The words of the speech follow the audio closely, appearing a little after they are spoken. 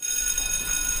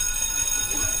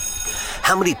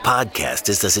How many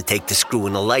podcasters does it take to screw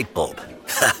in a light bulb?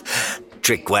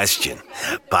 Trick question.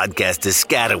 Podcasters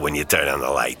scatter when you turn on the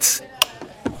lights.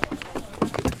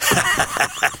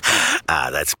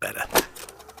 That's better.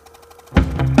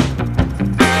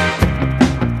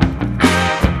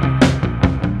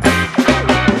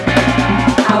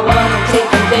 I wanna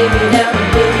take you, baby, down and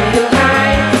video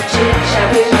high. Shake,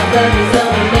 wish my blood is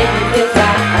only make me feel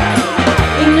fine.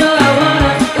 You know I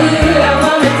wanna take you.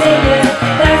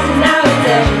 That's an hour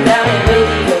session down at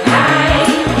radio high.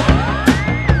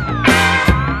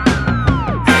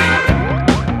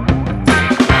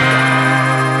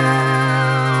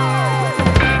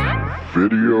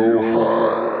 Video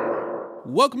High.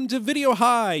 Welcome to Video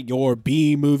High, your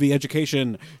B-movie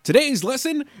education. Today's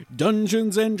lesson,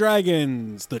 Dungeons &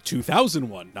 Dragons, the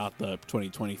 2001, not the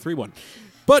 2023 one.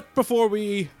 But before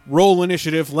we roll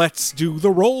initiative, let's do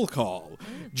the roll call.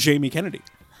 Jamie Kennedy.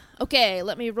 Okay,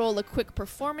 let me roll a quick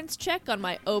performance check on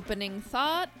my opening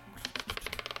thought.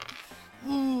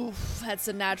 Ooh, that's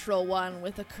a natural one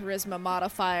with a charisma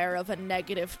modifier of a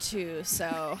 -2,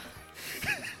 so...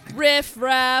 Riff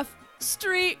raff,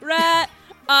 street rat,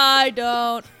 I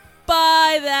don't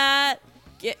buy that.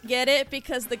 Get it?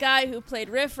 Because the guy who played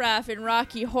Riff Raff in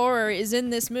Rocky Horror is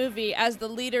in this movie as the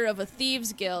leader of a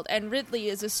thieves guild, and Ridley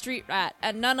is a street rat,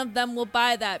 and none of them will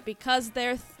buy that because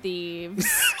they're thieves.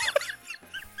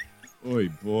 Oy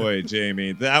boy,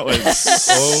 Jamie, that was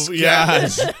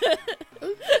gosh.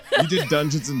 You did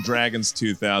Dungeons and Dragons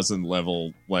 2000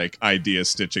 level idea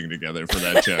stitching together for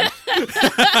that joke.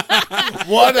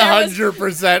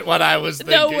 100% what I was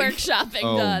thinking. No workshopping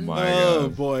done. My Oh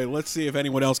God. boy, let's see if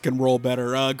anyone else can roll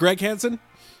better. Greg Hansen?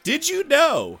 Did you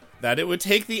know that it would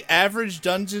take the average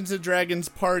Dungeons and Dragons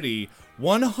party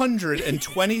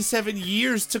 127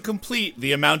 years to complete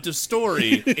the amount of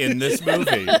story in this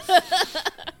movie?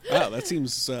 Wow, that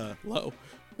seems low.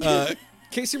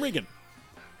 Casey Regan.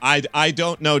 I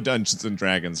don't know Dungeons and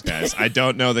Dragons, guys. I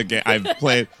don't know the game. I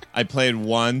played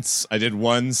once. I did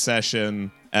one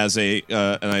session as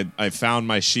and I found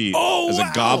my sheet as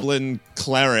a goblin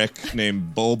cleric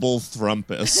named Bobble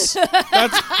Thrumpus.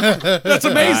 That's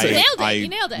amazing. You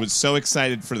nailed it. I was so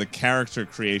excited for the character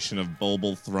creation of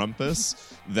Bobble Thrumpus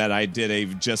that I did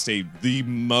the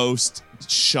most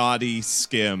shoddy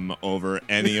skim over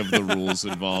any of the rules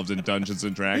involved in Dungeons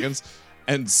and Dragons.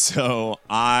 And so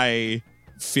I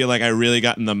feel like I really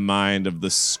got in the mind of the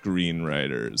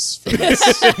screenwriters for this.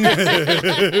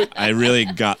 I really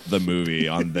got the movie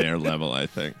on their level, I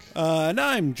think. And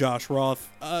I'm Josh Roth.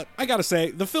 I gotta say,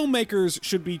 the filmmakers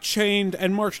should be chained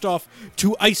and marched off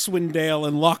to Icewind Dale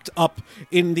and locked up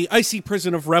in the icy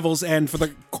prison of Revel's End for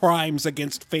the crimes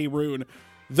against Faerun.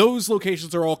 Those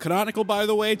locations are all canonical, by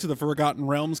the way, to the Forgotten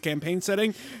Realms campaign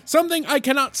setting. Something I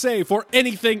cannot say for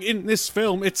anything in this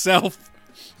film itself.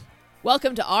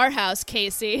 Welcome to our house,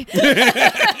 Casey.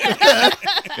 Yeah,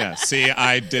 see,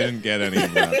 I didn't get any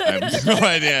of that. I have no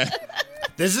idea.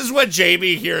 This is what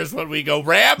Jamie hears when we go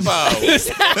Rambo.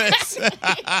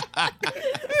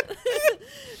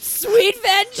 Sweet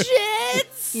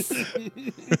vengeance!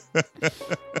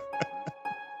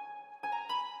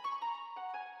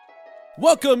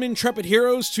 Welcome, intrepid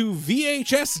heroes, to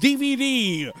VHS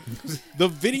DVD, the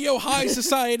Video High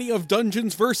Society of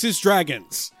Dungeons vs.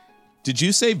 Dragons. Did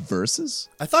you say versus?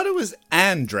 I thought it was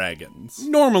and dragons.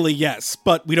 Normally, yes,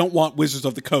 but we don't want Wizards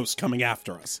of the Coast coming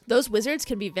after us. Those wizards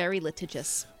can be very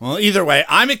litigious. Well, either way,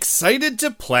 I'm excited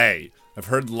to play. I've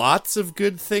heard lots of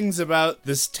good things about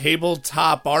this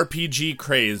tabletop RPG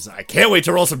craze. I can't wait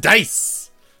to roll some dice.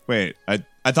 Wait, I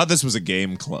thought this was a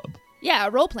game club. Yeah,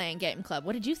 a role-playing game club.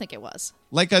 What did you think it was?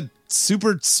 Like a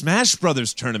Super Smash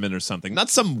Brothers tournament or something. Not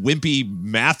some wimpy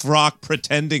math rock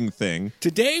pretending thing.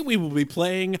 Today we will be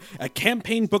playing a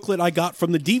campaign booklet I got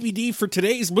from the DVD for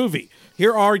today's movie.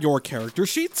 Here are your character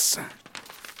sheets.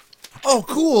 Oh,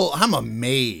 cool. I'm a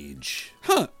mage.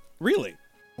 Huh, really?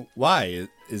 Why?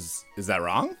 Is that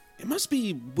wrong? It must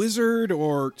be wizard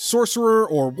or sorcerer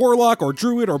or warlock or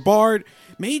druid or bard.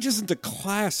 Mage isn't a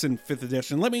class in 5th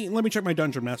edition. Let me check my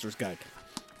Dungeon Master's Guide.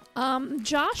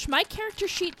 Josh, my character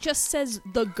sheet just says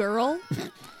the girl.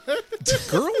 The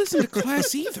girl isn't a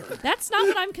class either. That's not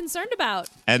what I'm concerned about.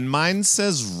 And mine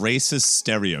says racist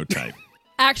stereotype.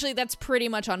 Actually, that's pretty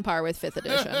much on par with 5th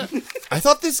edition. I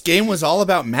thought this game was all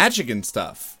about magic and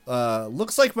stuff.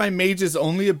 Looks like my mage's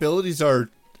only abilities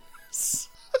are...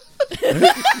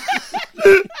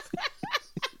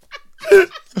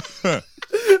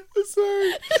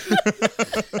 Sorry.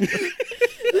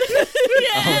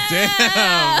 Oh,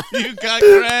 damn. You got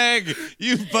Greg.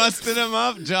 You busted him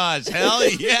up, Josh. Hell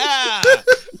yeah.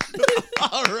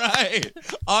 All right.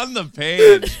 On the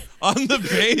page. On the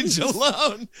page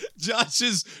alone, Josh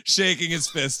is shaking his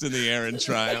fist in the air in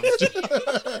triumph.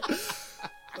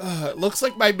 It looks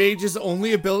like my mage's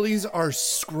only abilities are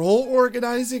scroll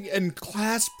organizing and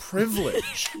class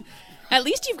privilege. At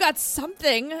least you've got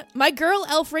something. My girl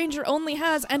elf ranger only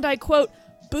has, and I quote,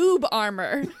 boob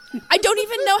armor. I don't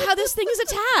even know how this thing is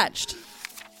attached.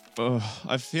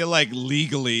 I feel like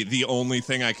legally the only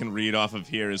thing I can read off of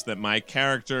here is that my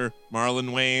character,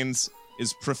 Marlon Wayans,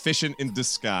 is proficient in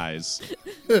disguise.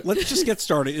 Let's just get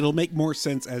started. It'll make more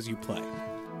sense as you play.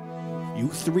 You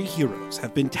three heroes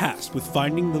have been tasked with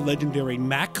finding the legendary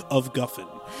Mac of Guffin.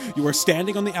 You are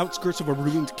standing on the outskirts of a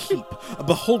ruined keep. A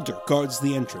beholder guards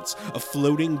the entrance, a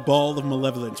floating ball of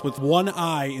malevolence with one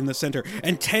eye in the center,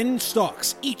 and 10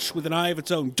 stalks, each with an eye of its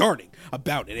own, darting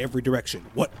about in every direction.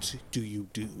 What do you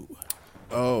do?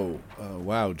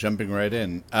 Wow, jumping right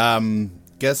in.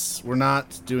 Guess we're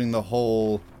not doing the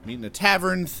whole meet in a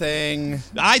tavern thing.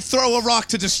 I throw a rock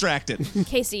to distract it.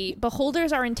 Casey,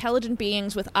 beholders are intelligent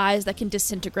beings with eyes that can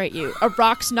disintegrate you. A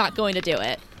rock's not going to do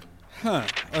it. Huh.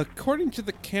 According to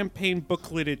the campaign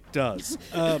booklet, it does.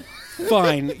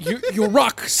 Fine. Your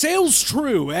rock sails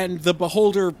true, and the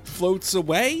beholder floats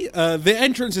away. The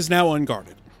entrance is now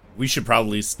unguarded. We should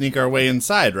probably sneak our way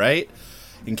inside, right?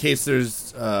 In case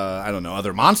there's,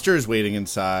 other monsters waiting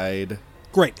inside.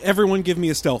 Great. Everyone give me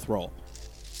a stealth roll.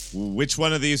 Which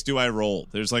one of these do I roll?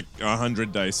 There's like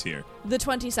 100 dice here. The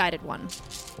 20-sided one.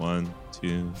 1,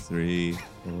 2, 3, 4.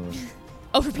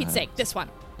 Oh, for Pete's sake, this one.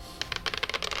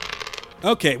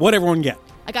 Okay, what'd everyone get?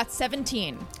 I got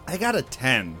 17. I got a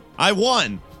 10. I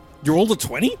won. You rolled a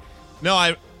 20? No,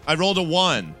 I rolled a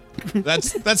 1.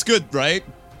 That's good, right?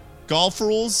 Golf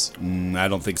rules? I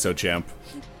don't think so, champ.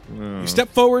 You step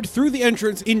forward through the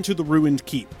entrance into the ruined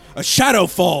keep. A shadow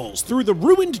falls through the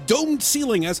ruined domed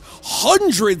ceiling as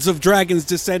hundreds of dragons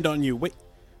descend on you.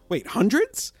 Wait,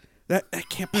 hundreds? That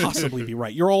can't possibly be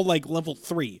right. You're all like level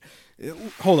 3.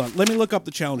 Hold on, let me look up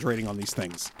the challenge rating on these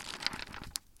things.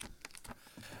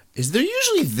 Is there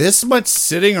usually this much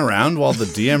sitting around while the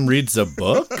DM reads a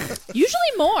book?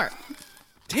 Usually more.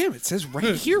 Damn, it says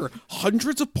right here,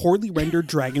 hundreds of poorly rendered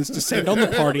dragons descend on the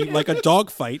party like a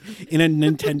dogfight in a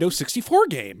Nintendo 64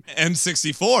 game.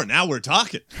 N64, now we're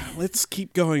talking. Let's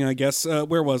keep going, I guess.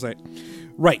 Where was I?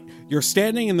 Right, you're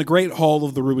standing in the great hall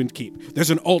of the ruined keep. There's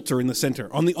an altar in the center.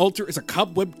 On the altar is a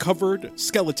cobweb-covered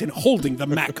skeleton holding the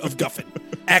Mac of Guffin.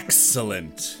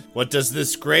 Excellent. What does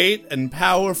this great and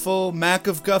powerful Mac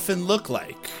of Guffin look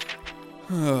like?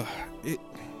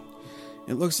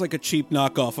 It looks like a cheap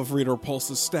knockoff of Rita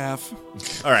Repulsa's staff.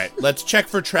 All right, let's check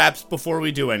for traps before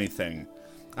we do anything.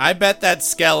 I bet that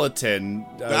skeleton...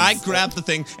 I grab the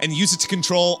thing and use it to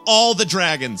control all the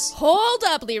dragons. Hold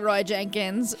up, Leroy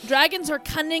Jenkins. Dragons are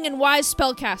cunning and wise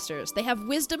spellcasters. They have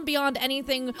wisdom beyond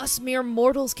anything us mere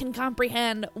mortals can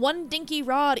comprehend. One dinky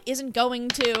rod isn't going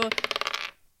to...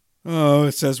 Oh,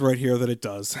 it says right here that it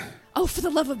does. Oh, for the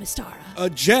love of Mistara. A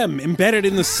gem embedded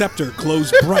in the scepter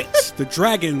glows bright. The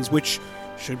dragons, which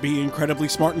should be incredibly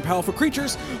smart and powerful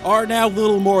creatures, are now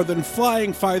little more than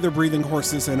flying, fire-breathing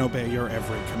horses and obey your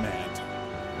every command.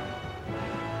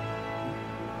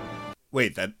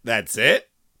 Wait, that's it?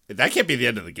 That can't be the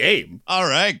end of the game. All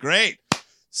right, great.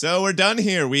 So we're done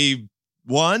here. We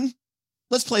won.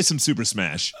 Let's play some Super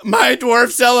Smash. My dwarf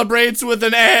celebrates with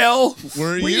an ale.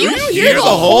 Were you here the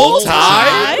whole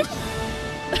time?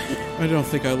 I don't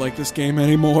think I like this game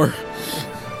anymore.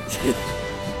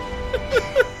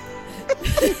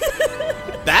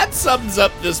 That sums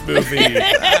up this movie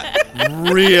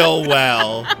real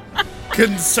well.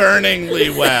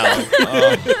 Concerningly well.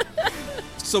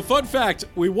 So, fun fact,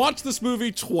 we watched this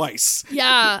movie twice.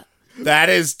 Yeah. That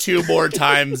is 2 more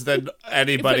times than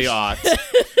anybody ought.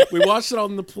 We watched it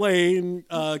on the plane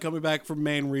coming back from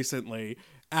Maine recently,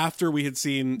 after we had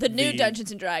seen the new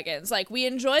Dungeons & Dragons. Like, we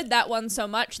enjoyed that one so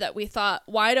much that we thought,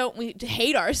 why don't we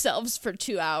hate ourselves for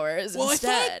 2 hours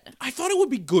instead? I thought it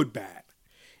would be good bad.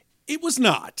 It was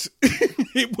not.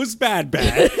 It was bad.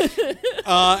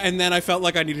 And then I felt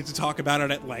like I needed to talk about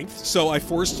it at length, so I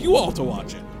forced you all to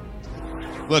watch it.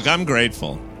 Look, I'm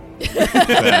grateful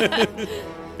that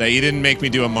you didn't make me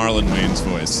do a Marlon Wayans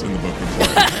voice in the book report.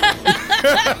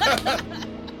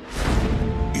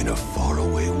 In a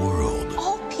faraway world,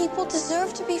 All people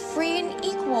deserve to be free and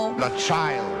equal. The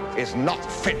child is not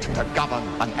fit to govern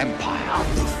an empire.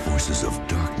 the forces of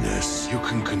darkness You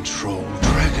can control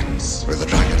dragons. with the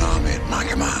dragon army at my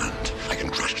command. I can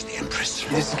crush the Empress this?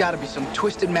 This has got to be some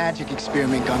twisted magic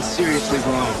experiment gone seriously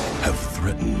wrong. Have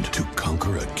threatened to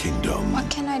conquer a kingdom. What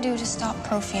can I do to stop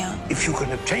Profion? If you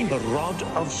can obtain the Rod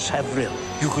of Savril,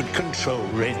 you could control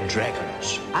red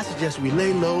dragons. I suggest we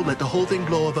lay low, let the whole thing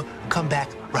blow over, come back,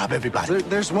 rob everybody.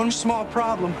 There's one small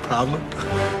problem. Problem?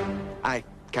 I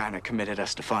kind of committed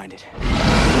us to find it.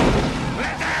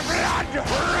 Let their blood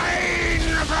rain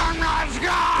from the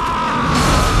sky!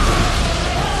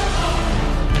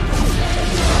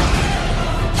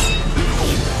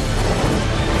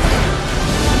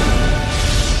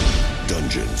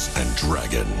 Dungeons and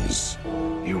Dragons.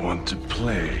 You want to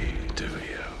play, do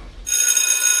you?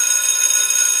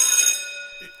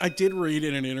 I did read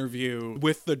in an interview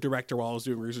with the director while I was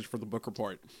doing research for the book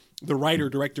report, the writer,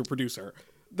 director, producer.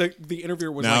 The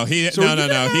interviewer was no, like, he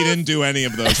didn't do any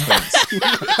of those things.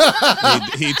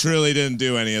 he truly didn't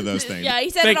do any of those things. Yeah, he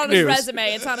said Fake it on news. his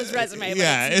resume. It's on his resume, but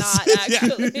Yeah, it's not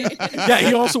actually. Yeah,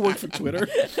 he also worked for Twitter.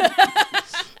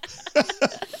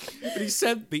 But he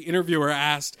said, the interviewer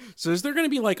asked, so is there going to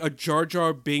be like a Jar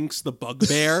Jar Binks the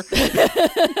Bugbear?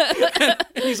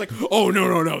 and he's like, oh,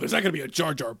 no. There's not going to be a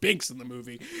Jar Jar Binks in the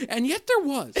movie. And yet there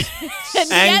was.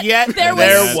 and yet there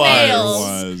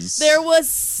was. There was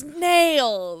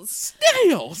snails.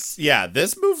 Snails? Yeah,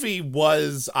 this movie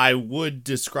was, I would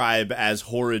describe as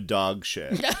horrid dog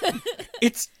shit.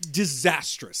 It's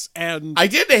disastrous. And I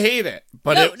didn't hate it,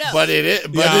 but it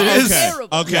is.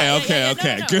 Terrible. Okay.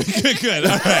 No. Good.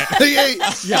 All right.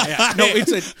 Yeah. No,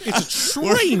 it's a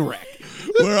train wreck.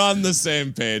 We're on the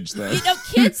same page, though. You know,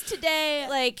 kids today,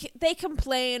 like, they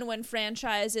complain when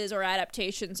franchises or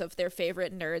adaptations of their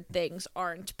favorite nerd things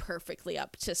aren't perfectly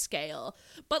up to scale.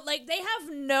 But, like, they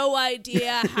have no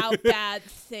idea how bad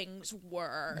things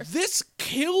were. This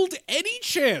killed any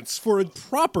chance for a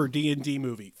proper D&D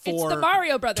movie. It's the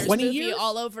Mario Brothers 20 movie years?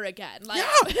 all over again. Like,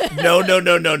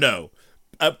 No.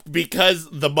 Because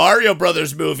the Mario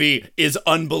Brothers movie is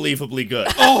unbelievably good.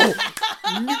 Oh,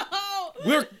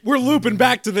 we're looping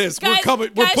back to this. Guys, We're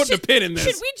putting a pin in this.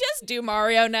 Should we just do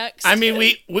Mario next? I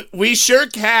mean, we sure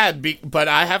can, but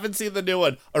I haven't seen the new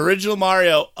one. Original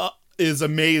Mario is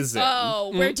amazing.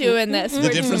 Oh, we're doing this. The We're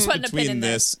difference putting a pin in between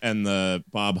this and the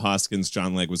Bob Hoskins,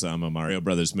 John Leguizamo Mario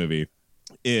Brothers movie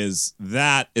is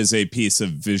that is a piece of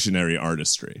visionary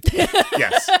artistry.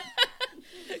 Yes.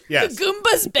 The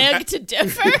Goombas beg to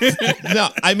differ.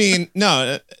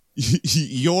 No.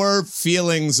 Your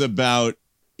feelings about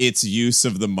its use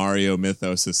of the Mario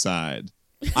mythos aside,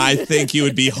 I think you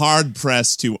would be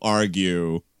hard-pressed to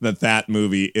argue that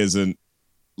movie isn't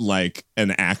like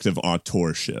an act of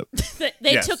authorship.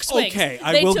 They took swings. Okay,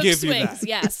 I they will took give swings, you that.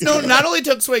 Yes. No, not only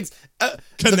took swings.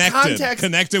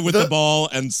 Connected with the ball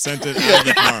and sent it out of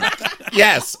the park.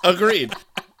 Yes, agreed.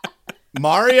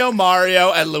 Mario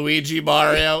and Luigi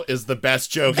Mario is the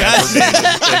best joke ever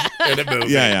made in a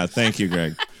movie. Yeah. Thank you,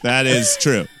 Greg. That is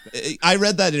true. I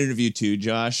read that interview too,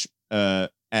 Josh,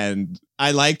 and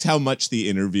I liked how much the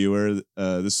interviewer,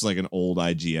 this is like an old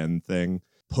IGN thing,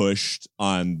 pushed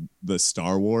on the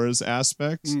Star Wars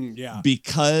aspect.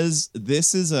 Because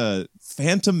this is a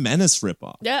Phantom Menace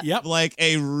ripoff. Yeah. Yep. Like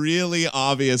a really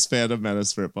obvious Phantom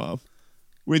Menace ripoff.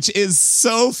 Which is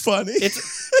so funny.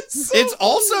 It's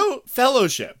also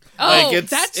Fellowship. Oh,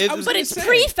 but it's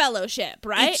pre-Fellowship,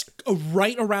 right? It's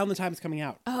right around the time it's coming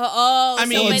out. I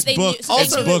mean, it's they book, knew, so they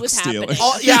also knew it book was stealing.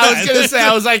 happening. I was going to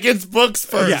say, it's books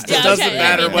first. Yeah. It doesn't okay,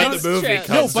 matter when that's the movie true.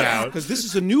 comes out. Because this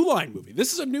is a New Line movie.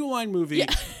 This is a New Line movie.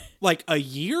 Like a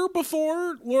year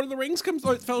before Lord of the Rings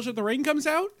Fellowship of the Ring comes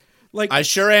out. Like, I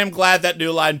sure am glad that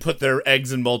New Line put their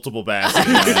eggs in multiple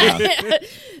baskets.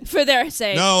 For their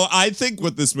sake. No, I think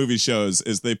what this movie shows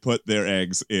is they put their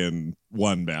eggs in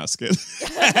one basket.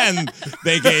 And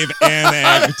they gave an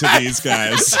egg to these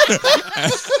guys.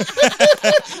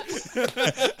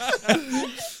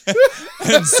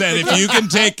 And said, if you can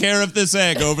take care of this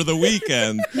egg over the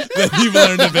weekend, then you've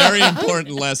learned a very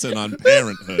important lesson on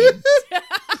parenthood.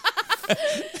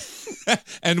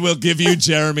 And we'll give you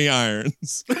Jeremy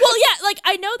Irons. Well, yeah, like,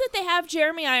 I know that they have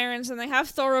Jeremy Irons and they have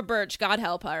Thora Birch, God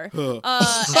help her. No,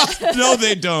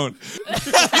 they don't.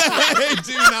 They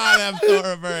do not have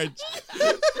Thora Birch.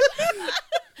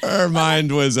 Her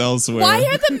mind was elsewhere. Why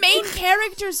are the main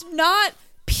characters not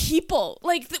people?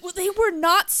 Like, they were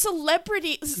not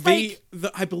celebrities. I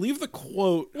believe the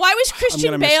quote. Why was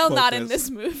Christian Bale not in this.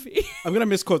 this movie? I'm gonna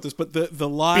misquote this, but the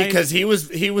line, because he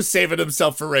was saving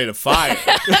himself for Reign of Fire.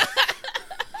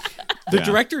 The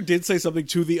director did say something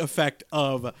to the effect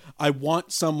of, I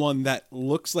want someone that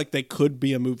looks like they could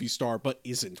be a movie star but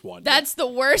isn't one. That's the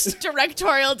worst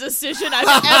directorial decision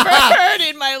I've ever heard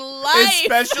in my life.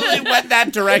 Especially when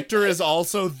that director is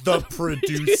also the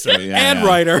producer and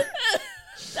writer.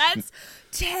 That's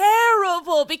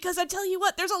terrible, because I tell you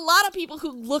what, there's a lot of people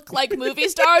who look like movie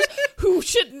stars who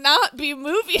should not be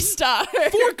movie stars.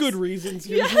 For good reasons,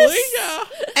 usually. Yes.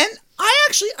 Yeah. And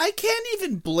I can't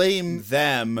even blame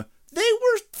them. They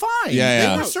were fine.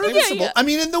 Yeah, They were serviceable. Yeah. I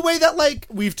mean, in the way that, like,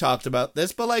 we've talked about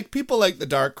this, but, like, people like the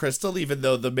Dark Crystal, even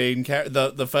though the main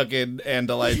the fucking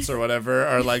Andalites or whatever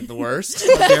are, like, the worst.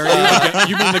 How dare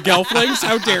you? You mean the Gelflings?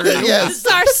 How dare you? Yes. This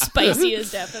is our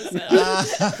spiciest episode.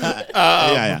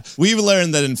 Yeah. We've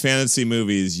learned that in fantasy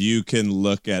movies, you can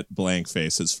look at blank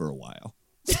faces for a while.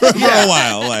 For a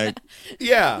while, like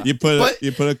Yeah. you put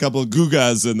a couple of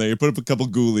Gugas in there, you put up a couple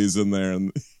Ghoulies in there,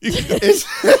 and you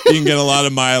can get a lot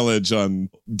of mileage on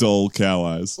dull cow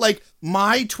eyes. Like,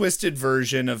 my twisted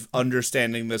version of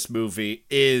understanding this movie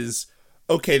is,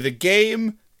 okay, the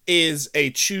game is a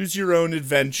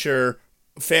choose-your-own-adventure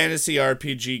fantasy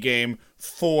RPG game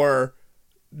for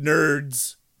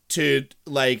nerds to,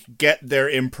 like, get their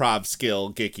improv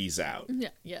skill gickies out.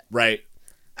 Yeah. Right?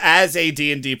 As a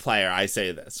D&D player, I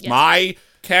say this. Yes. My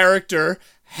character,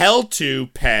 Hell to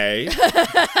Pay,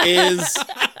 is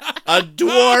a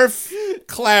dwarf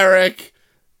cleric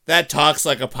that talks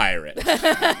like a pirate.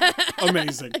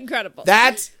 Amazing. Incredible.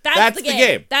 That's the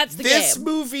game. That's the This game.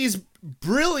 movie's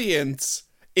brilliance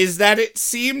is that it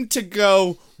seemed to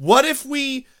go, what if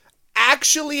we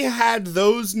actually had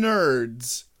those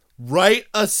nerds write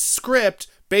a script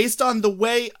based on the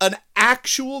way an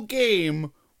actual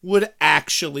game would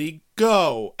actually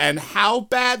go and how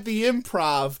bad the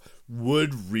improv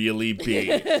would really be.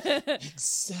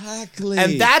 Exactly.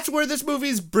 And that's where this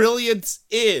movie's brilliance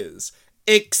is.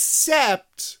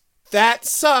 Except that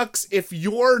sucks if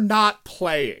you're not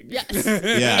playing. Yes.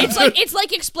 Yeah. It's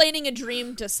like explaining a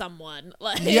dream to someone.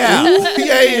 Like,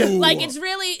 Yeah. Like, it's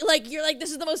really like, you're like,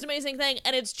 this is the most amazing thing,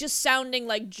 and it's just sounding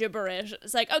like gibberish.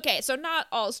 It's like, okay, so not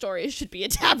all stories should be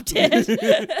adapted.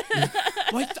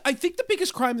 Well, I think the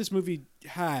biggest crime this movie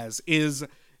has is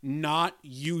not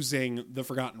using the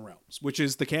Forgotten Realms, which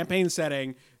is the campaign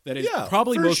setting that is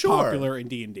probably for most sure. popular in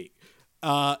D&D.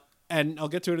 And I'll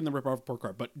get to it in the rip-off report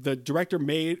card, but the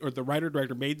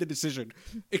writer-director made the decision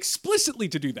explicitly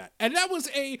to do that. And that was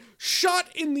a shot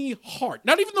in the heart,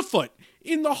 not even the foot,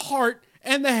 in the heart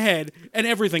and the head and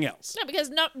everything else. No, because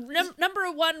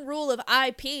number one rule of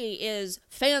IP is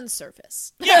fan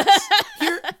service. Yes.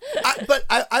 But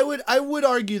I would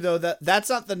argue, though, that that's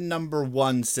not the number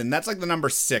one sin. That's like the number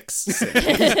 6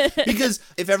 sin. Because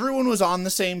if everyone was on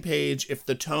the same page, if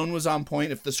the tone was on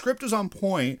point, if the script was on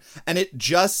point, and it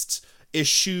just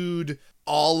eschewed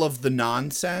all of the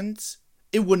nonsense,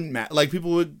 it wouldn't matter. Like,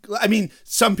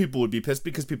 some people would be pissed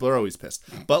because people are always pissed.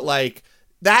 But, like,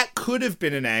 that could have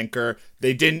been an anchor.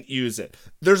 They didn't use it.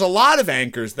 There's a lot of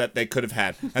anchors that they could have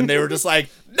had, and they were just like,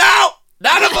 no!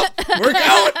 None of them. We're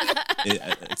going.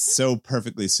 It's so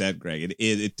perfectly said, Greg.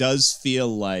 It does feel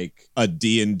like a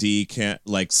D&D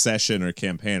like session or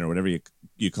campaign or whatever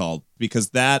you call, because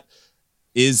that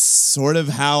is sort of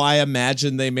how I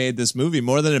imagine they made this movie.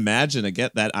 More than imagine, I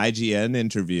get that IGN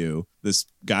interview. This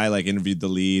guy like interviewed the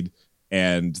lead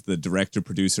and the director,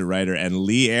 producer, writer, and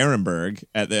Lee Ehrenberg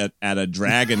at a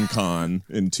Dragon Con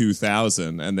in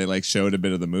 2000, and they like showed a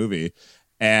bit of the movie.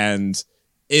 And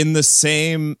in the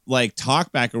same like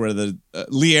talk back, or where the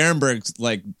Lee Ehrenberg's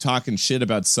like talking shit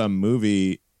about some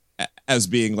movie as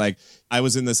being like, I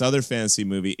was in this other fantasy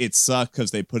movie. It sucked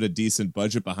because they put a decent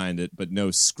budget behind it, but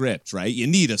no script, right? You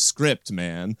need a script,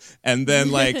 man. And then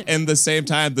like, in the same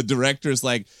time, the director's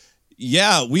like,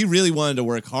 yeah, we really wanted to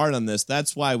work hard on this.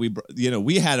 That's why we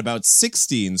had about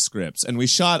 16 scripts and we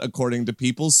shot according to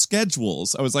people's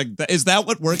schedules. I was like, is that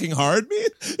what working hard means?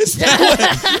 It's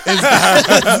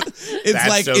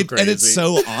like, so crazy. And it's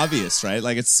so obvious, right?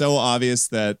 Like, it's so obvious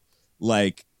that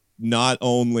like, not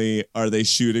only are they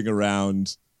shooting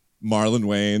around Marlon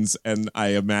Wayans and I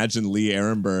imagine Lee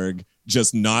Ehrenberg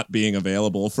just not being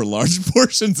available for large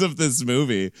portions of this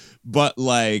movie, but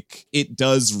like it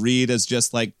does read as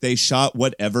just like they shot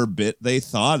whatever bit they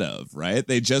thought of, right?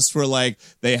 They just were like,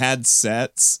 they had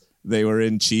sets, they were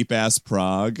in cheap ass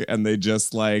Prague, and they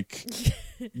just like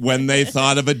when they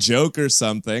thought of a joke or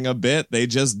something, a bit, they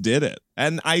just did it.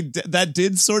 And that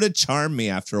did sort of charm me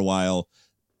after a while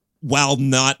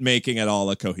not making it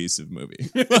all a cohesive movie.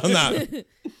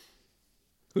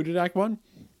 Who did Act 1?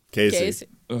 Casey.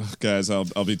 Ugh, guys, I'll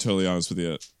be totally honest with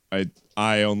you.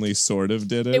 I only sort of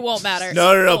did it. It won't matter.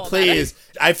 No, please.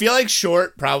 I feel like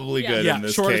short probably good in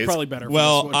this short case. is probably better.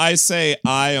 Well, I say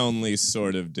I only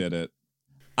sort of did it.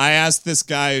 I asked this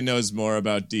guy who knows more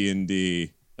about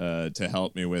D&D to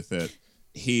help me with it.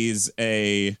 He's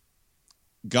a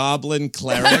goblin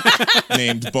cleric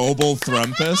named Bobel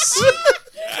Thrumpus.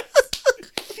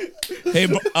 Hey,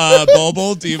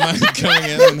 Bulbul, do you mind coming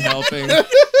in and helping?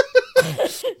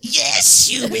 Yes,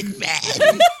 human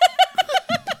man.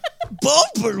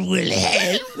 Bulbul will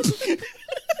help.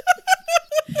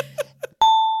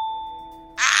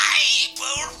 I,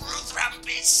 Bulbul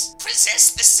Thrumpus,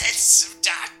 possess the sense of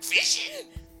dark vision.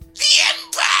 The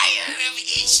Empire of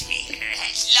Ishmir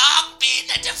has long been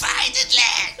a divided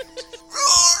land,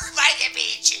 ruled by the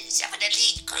mages of an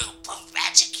elite group of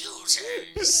magic users.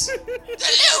 The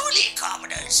lowly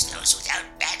commoners, those without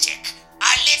magic,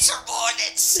 are little more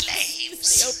than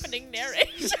slaves. The opening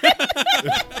narration.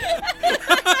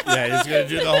 Yeah, he's gonna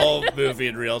do the whole movie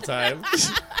in real time.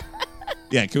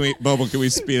 Yeah, can we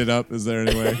speed it up? Is there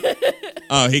any way?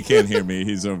 Oh, he can't hear me.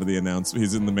 He's over the announcement.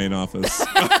 He's in the main office.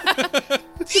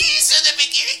 These are the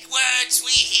beginning words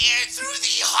we hear through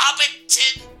the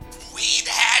Hobbiton weed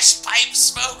hash pipe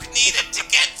smoke needed to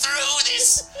get through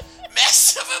this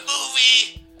mess of a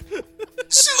movie.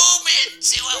 Zoom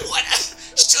into what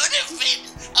should have been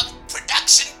a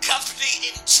production company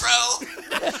intro,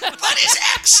 but is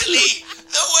actually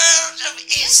the world of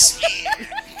Izmir,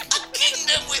 a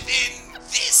kingdom within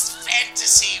this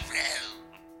fantasy realm.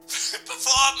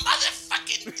 Before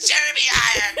motherfucking Jeremy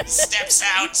Irons steps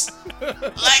out,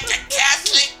 like a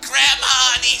Catholic grandma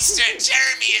on Easter,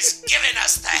 Jeremy is giving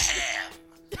us the ham.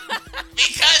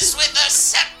 Because with a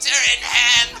scepter in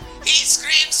hand, he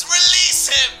screams, "Release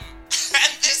him!"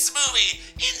 And this movie,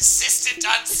 insistent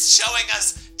on showing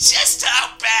us just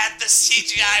how bad the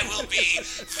CGI will be,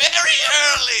 very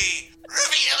early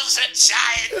reveals a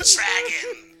giant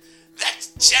dragon that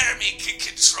Jeremy can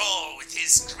control with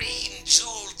his green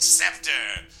jeweled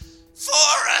scepter.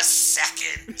 For a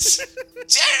second,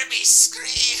 Jeremy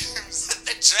screams that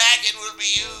the dragon will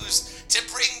be used to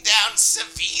bring down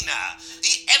Savina,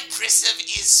 the Empress of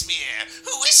Izmir,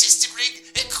 who wishes to bring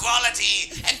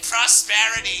equality and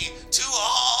prosperity to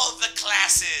all the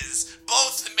classes,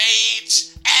 both mage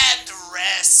and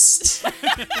rest.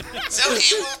 So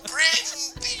he will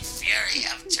bring the fury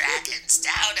of dragons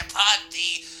down upon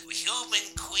the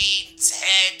human queen's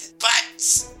head. But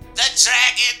the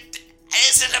dragon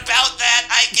isn't about that,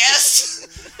 I guess.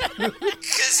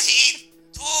 Because he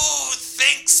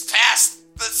thinks past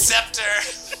the scepter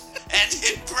and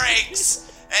it breaks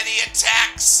and he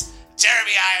attacks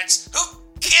Jeremy Irons, who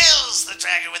kills the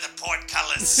dragon with a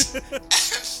portcullis. And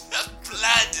the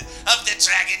blood of the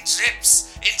dragon drips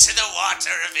into the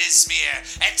water of Izmir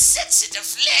and sets it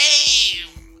aflame.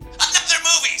 Another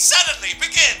movie suddenly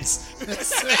begins.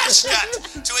 Smash cut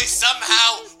to a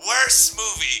somehow worse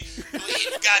movie.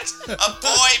 We've got a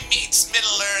boy meets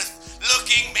Middle-earth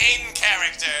looking main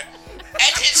character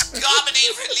and his comedy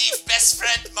relief best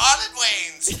friend Marlon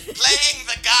Wayans playing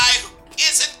the guy who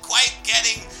isn't quite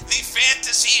getting the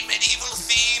fantasy medieval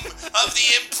theme of the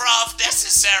improv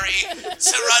necessary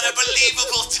to run a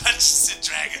believable Dungeons &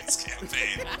 Dragons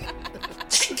campaign.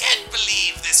 They can't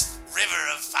believe this river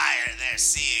of fire they're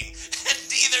seeing, and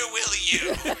neither will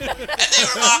you. And they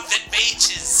remark that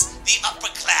mages, the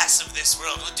upper class of this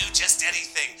world, will do just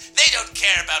anything. They don't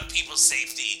care about people's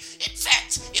safety. In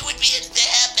fact, it would be in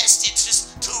their best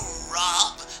interest to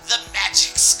rob the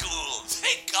magic school.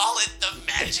 They call it the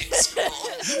magic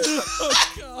school.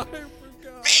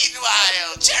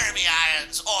 Meanwhile, Jeremy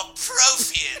Irons, or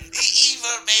Profian, the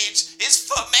evil mage, is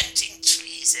fomenting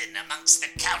treason amongst the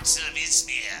Council of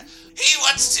Izmir. He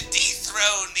wants to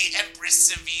dethrone the Empress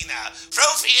Savina.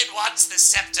 Profian wants the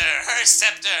scepter, her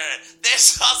scepter.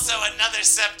 There's also another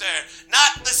scepter,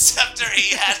 not the scepter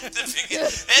he had at the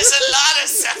beginning. There's a lot of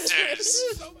scepters.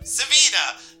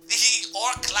 Savina, the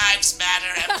Orc Lives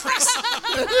Matter Empress,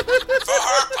 for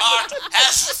her part,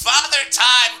 has Father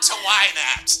Time to whine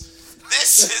at.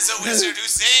 This is a wizard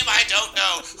whose name I don't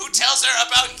know, who tells her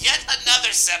about yet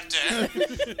another scepter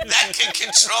that can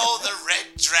control the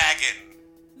red dragon.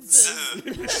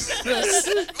 Meanwhile,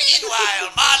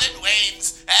 Marlon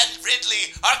Wayans and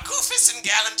Ridley are goofus and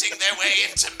gallanting their way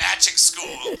into magic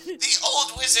school. The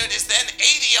old wizard is then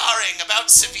ADRing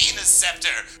about Savina's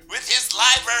scepter with his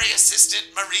library assistant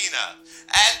Marina.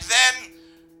 And then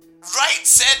right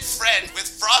said friend with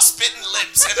frostbitten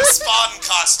lips and a spawn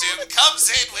costume comes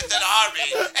in with an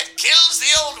army and kills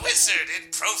the old wizard in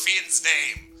Profian's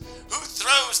name, who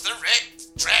throws the red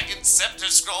dragon scepter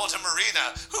scroll to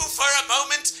Marina, who for a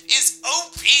moment is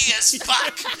OP as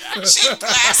fuck. She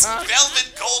blasts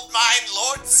Velvet Goldmine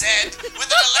Lord Zed with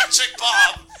an electric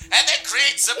bomb and then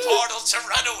creates a portal to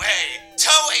run away,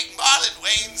 towing Marlon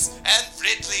Wayans and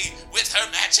Ridley with her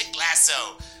magic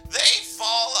lasso. they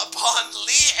fall upon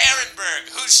Lee Ehrenberg,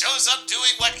 who shows up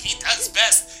doing what he does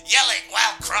best, yelling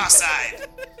while cross-eyed.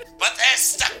 But they're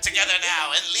stuck together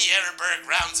now, and Lee Ehrenberg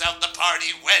rounds out the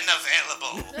party when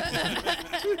available.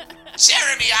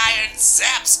 Jeremy Irons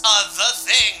zaps The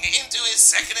Thing into his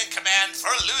second-in-command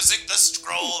for losing the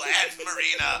scroll and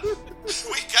Marina.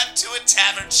 We cut to a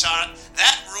tavern shot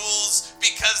that rules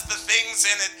because the things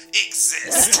in it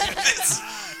exist.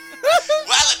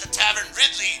 While at the tavern,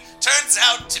 Ridley turns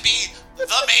out to be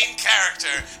the main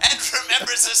character and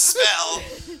remembers a spell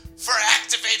for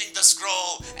activating the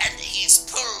scroll, and he's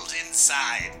pulled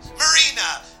inside.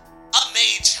 Marina, a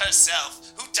mage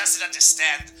herself who doesn't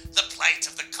understand the plight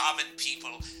of the common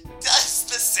people, does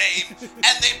the same,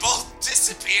 and they both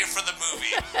disappear for the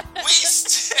movie. We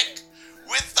stick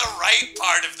with the right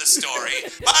part of the story.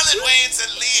 Marlon Wayans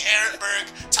and Lee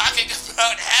Ehrenberg talking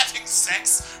about having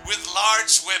sex with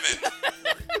large women.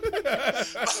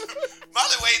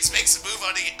 Marlon Wayans makes a move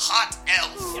on a hot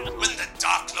elf when the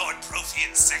Dark Lord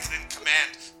Prothean's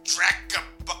second-in-command,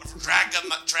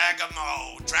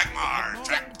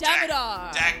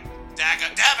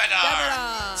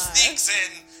 Damadar sneaks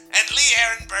in, and Lee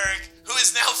Ehrenberg, who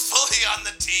is now fully on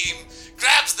the team,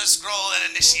 grabs the scroll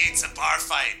and initiates a bar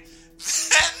fight.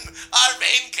 Then our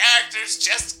main characters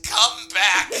just come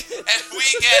back, and we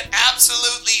get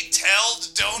absolutely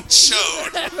telled, don't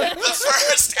showed the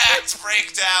first act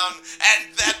breakdown,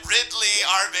 and that Ridley,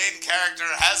 our main character,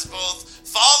 has both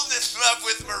fallen in love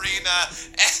with Marina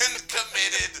and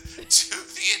committed to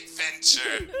the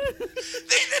adventure.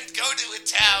 They then go to a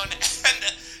town and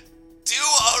do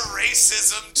a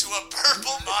racism to a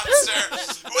purple monster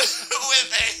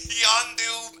with a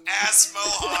Yondu ass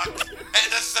mohawk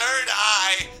and a third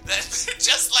eye that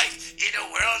just like in a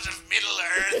world of Middle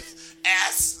Earth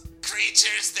ass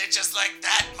creatures, they're just like,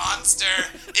 that monster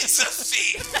is a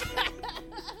thief.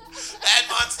 That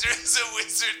monster is a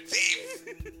wizard thief.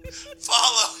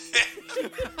 Follow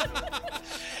him.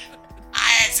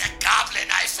 As a goblin,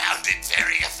 I found it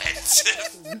very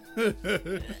offensive.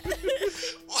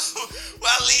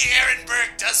 While Lee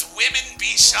Ehrenberg does women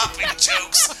be shopping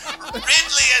jokes,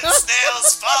 Ridley and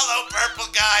Snails follow Purple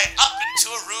Guy up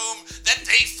into a room that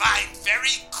they find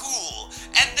very cool,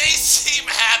 and they seem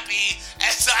happy,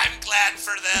 as I'm glad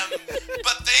for them.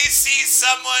 But they see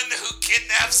someone who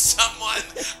kidnaps someone.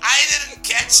 I didn't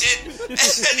catch it.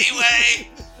 Anyway,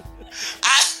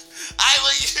 I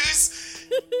will use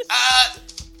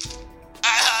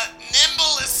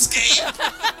nimble escape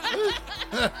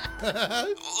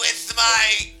with my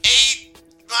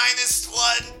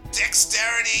 8-1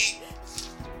 dexterity,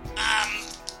 and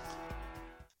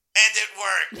it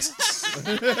worked.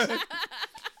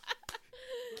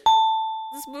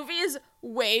 This movie is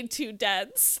way too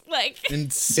dense. Like,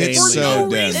 Insanely. It's so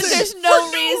dense. There's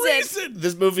no reason.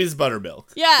 This movie's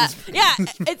buttermilk. Yeah.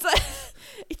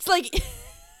 It's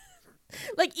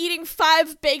like eating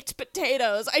 5 baked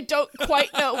potatoes. I don't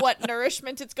quite know what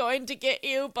nourishment it's going to get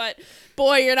you, but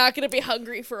boy, you're not going to be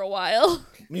hungry for a while.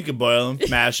 You can boil them,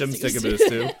 mash them, stick them in a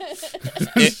stew.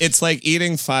 It's like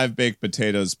eating 5 baked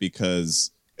potatoes,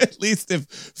 because at least if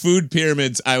food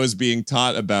pyramids I was being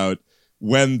taught about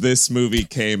when this movie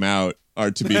came out are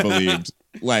to be believed,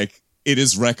 like, it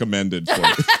is recommended for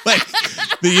it. Like,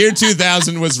 the year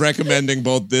 2000 was recommending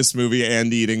both this movie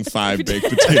and eating 5 baked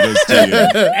potatoes to you.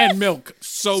 And milk.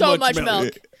 So much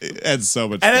milk. And so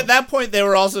much And milk. at that point, they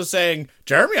were also saying,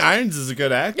 Jeremy Irons is a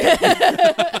good actor.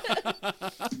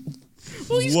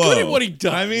 Well, he's good at what he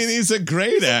does. I mean, he's a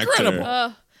great actor.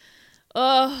 incredible.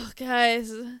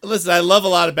 Guys. Listen, I love a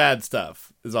lot of bad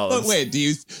stuff. Is all. But wait, do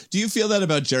you feel that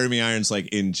about Jeremy Irons, like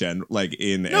in general, like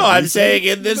in? No, I'm saying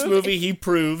in this movie he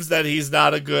proves that he's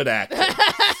not a good actor.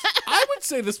 I would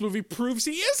say this movie proves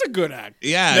he is a good actor.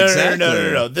 Yeah, exactly.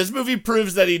 No. This movie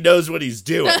proves that he knows what he's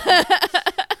doing.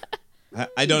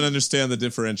 I don't understand the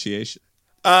differentiation.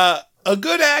 A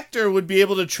good actor would be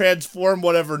able to transform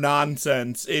whatever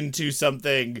nonsense into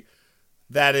something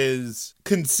that is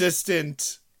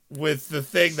consistent with the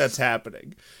thing that's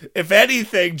happening. If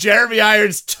anything, Jeremy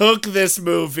Irons took this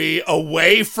movie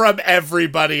away from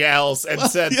everybody else and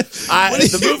said,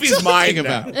 the movie's mine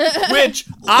now. Which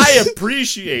I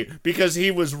appreciate, because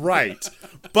he was right.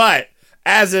 But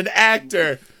as an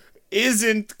actor,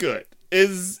 isn't good.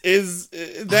 That's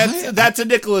a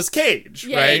Nicolas Cage,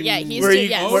 right? Yeah, he's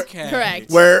correct.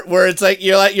 Where it's like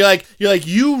you're like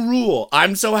you rule.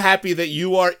 I'm so happy that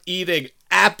you are eating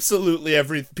absolutely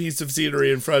every piece of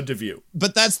scenery in front of you.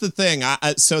 But that's the thing.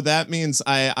 So that means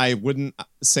I wouldn't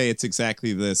say it's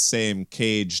exactly the same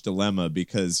Cage dilemma,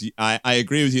 because I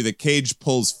agree with you that Cage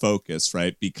pulls focus,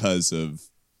 right, because of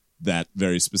that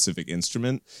very specific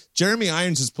instrument. Jeremy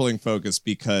Irons is pulling focus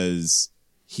because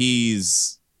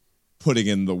he's putting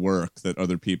in the work that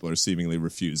other people are seemingly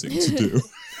refusing to do.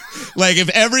 Like, if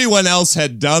everyone else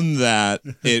had done that,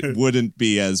 it wouldn't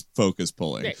be as focus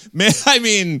pulling. Right. I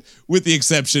mean, with the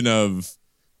exception of,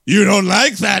 you don't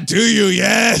like that, do you?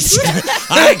 Yes.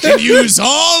 I can use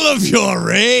all of your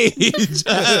rage.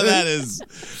 That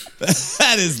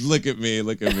is, look at me.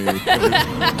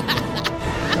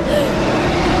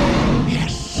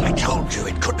 Yes, I told you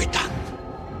it could be done.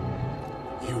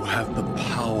 You have the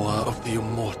power of the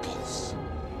immortals.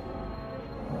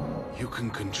 You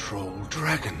can control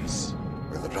dragons.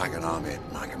 With the dragon army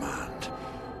at my command,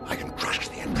 I can crush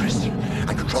the Empress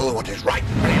and control what is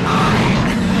rightfully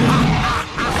mine.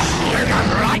 You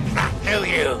don't like that, do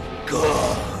you? Good.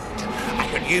 I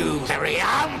can use every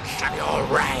ounce of your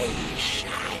rage.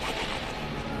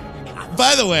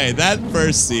 By the way, that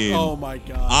first scene, Oh my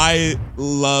god. I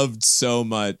loved so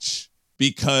much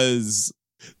because,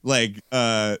 like,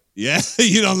 yeah,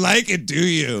 you don't like it, do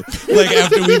you? Like,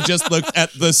 after we've just looked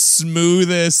at the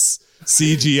smoothest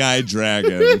CGI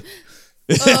dragon.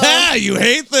 You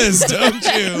hate this, don't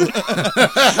you?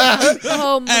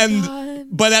 Oh my god.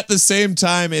 But at the same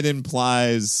time, it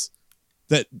implies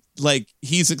that, like,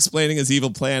 he's explaining his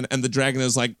evil plan, and the dragon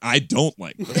is like, I don't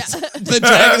like this. Yeah. The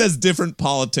dragon has different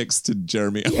politics to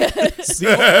Jeremy.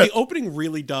 The opening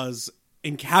really does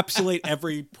encapsulate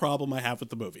every problem I have with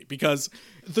the movie, because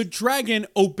the dragon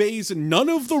obeys none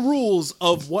of the rules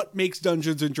of what makes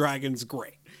Dungeons and Dragons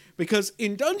great. Because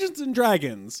in Dungeons and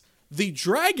Dragons, the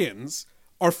dragons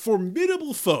are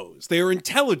formidable foes. They are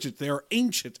intelligent. They are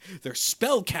ancient. They're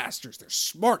spellcasters. They're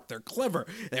smart. They're clever.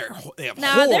 They have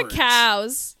Nah, they're horns.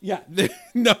 cows. Yeah,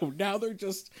 now they're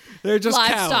just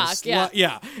Livestock, cows.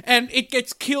 yeah. And it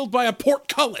gets killed by a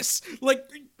portcullis. Like,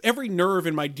 every nerve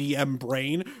in my DM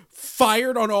brain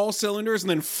fired on all cylinders and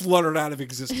then fluttered out of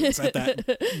existence at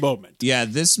that moment. Yeah,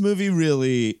 this movie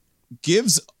really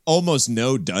gives almost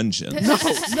no dungeons. No,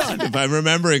 none. If I'm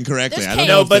remembering correctly. There's I don't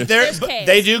know. No, if but There's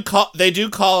they do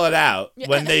call it out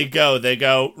when they go. They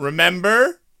go,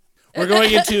 remember? We're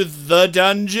going into the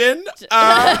dungeon.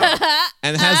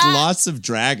 and has lots of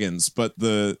dragons, but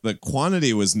the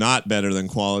quantity was not better than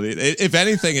quality. If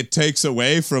anything, it takes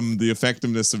away from the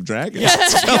effectiveness of dragons.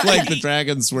 It felt like the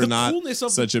dragons were not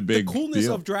such a big The coolness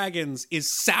deal. of dragons is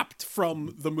sapped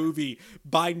from the movie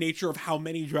by nature of how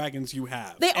many dragons you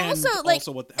have. They and also how they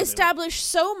look. establish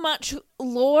so much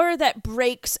lore that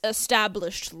breaks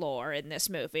established lore in this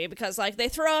movie, because like they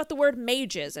throw out the word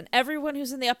mages and everyone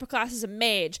who's in the upper class is a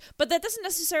mage, but that doesn't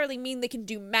necessarily mean they can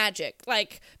do magic.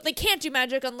 Like, they can't do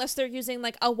magic unless they're using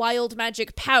like a wild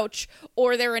magic pouch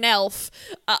or they're an elf.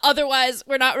 Otherwise,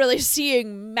 we're not really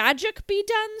seeing magic be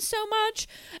done so much.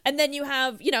 And then you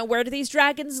have, where do these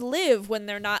dragons live when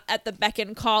they're not at the beck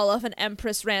and call of an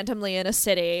empress randomly in a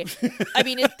city? I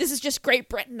mean, this is just Great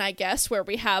Britain, I guess, where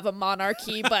we have a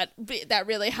monarchy, but that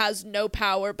really has no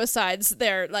power besides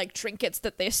their like trinkets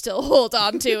that they still hold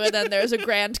on to, and then there's a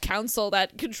grand council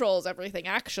that controls everything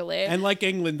actually. And like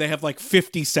England, they have like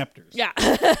 50 scepters. Yeah.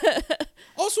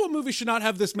 Also, a movie should not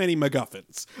have this many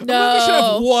MacGuffins. No. A movie should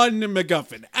have one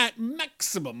MacGuffin, at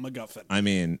maximum MacGuffin. I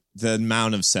mean, the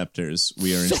amount of scepters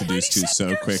we are introduced to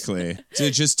so quickly. So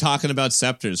just talking about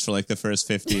scepters for like the first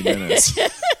 15 minutes.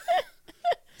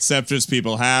 Scepters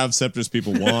people have, scepters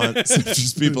people want,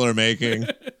 scepters people are making.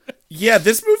 Yeah,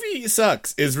 this movie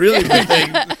sucks, is really the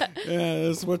thing. Yeah,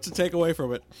 that's what to take away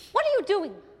from it. What are you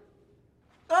doing?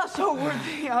 So we're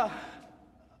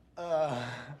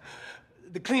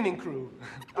the cleaning crew.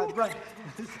 Right.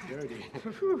 This is dirty.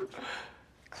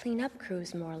 Cleanup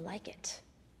crew's more like it.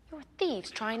 You're thieves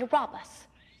trying to rob us.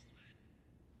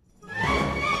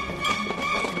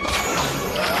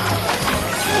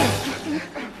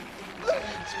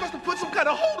 Supposed to put some kind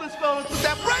of hole in this fella with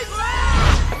that bracelet.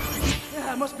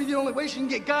 Yeah, it must be the only way she can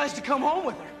get guys to come home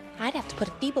with her. I'd have to put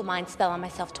a feeble mind spell on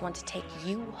myself to want to take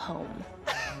you home.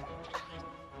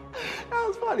 That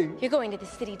was funny. You're going to the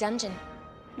city dungeon.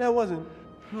 That wasn't.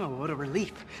 Oh, what a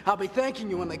relief. I'll be thanking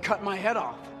you when they cut my head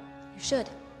off. You should.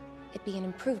 It'd be an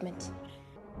improvement.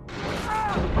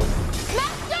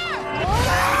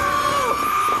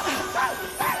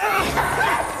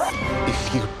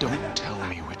 If you don't tell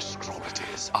me which scroll it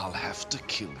is, I'll have to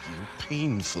kill you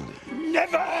painfully.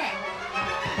 Never!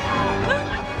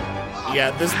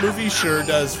 Yeah, this movie sure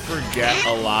does forget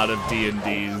a lot of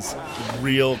D&D's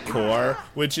real core,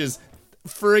 which is,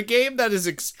 for a game that is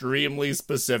extremely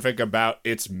specific about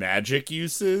its magic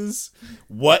uses,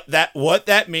 what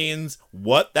that means,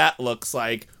 what that looks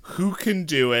like, who can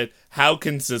do it, how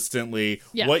consistently,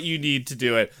 what you need to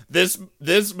do it.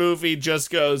 This movie just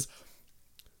goes,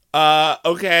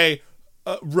 Okay,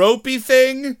 ropey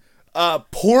thing,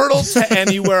 portal to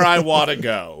anywhere I want to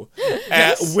go.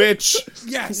 Yes.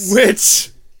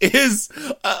 Which is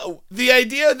the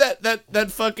idea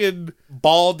that fucking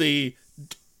Baldy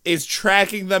is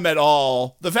tracking them at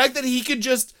all. The fact that he could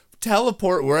just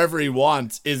teleport wherever he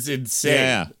wants is insane.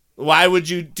 Yeah. Why would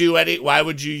you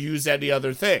use any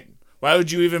other thing? Why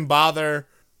would you even bother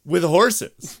with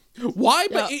horses? Why?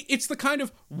 But it's the kind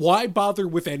of why bother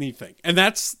with anything, and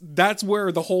that's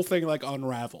where the whole thing like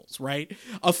unravels, right?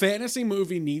 A fantasy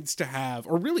movie needs to have,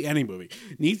 or really any movie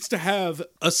needs to have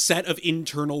a set of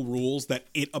internal rules that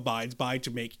it abides by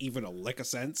to make even a lick of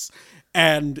sense.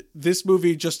 And this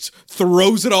movie just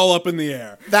throws it all up in the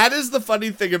air. That is the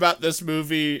funny thing about this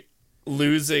movie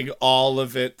losing all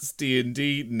of its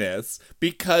D&D-ness,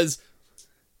 because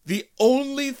the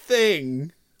only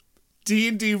thing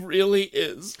D&D really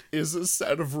is a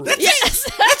set of rules. Yes,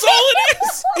 that's all it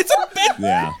is. It's a bit.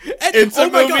 Yeah. And, it's a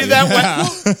movie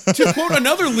that went. To quote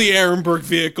another Lee Ehrenberg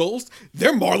vehicles,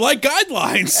 they're more like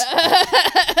guidelines.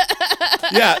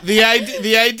 Yeah, the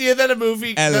idea that a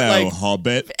movie Hello, that, like,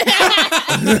 Hobbit.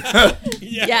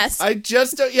 Yes. I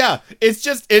just don't,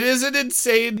 it is an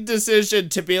insane decision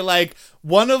to be like,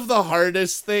 one of the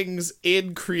hardest things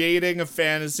in creating a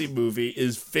fantasy movie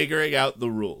is figuring out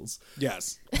the rules.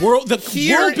 Yes. World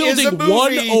building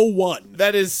 101.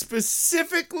 That is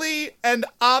specifically and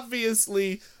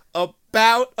obviously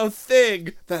about a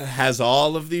thing that has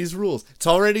all of these rules. It's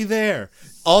already there.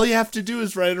 All you have to do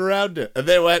is write around it. And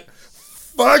they went,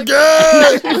 fuck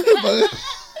it!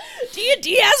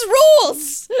 D&D has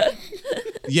rules.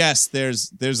 Yes,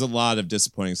 there's a lot of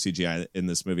disappointing CGI in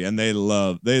this movie, and they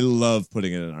love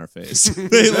putting it in our face.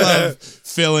 They love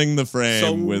filling the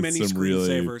frame with many some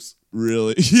screensavers.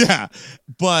 really, yeah.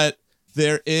 But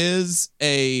there is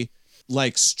a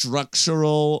like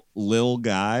structural lil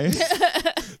guy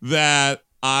that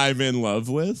I'm in love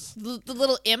with. The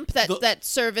little imp that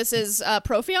services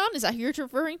Profion. Is that who you're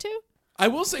referring to? I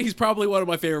will say he's probably one of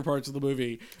my favorite parts of the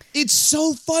movie. It's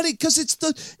so funny because it's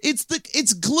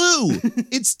glue.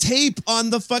 It's tape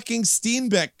on the fucking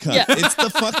Steenbeck cut. Yeah. It's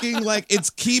the fucking it's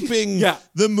keeping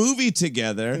the movie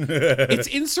together. It's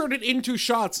inserted into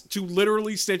shots to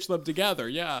literally stitch them together.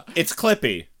 Yeah. It's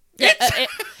clippy.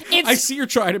 I see you're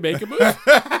trying to make a move.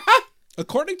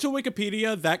 According to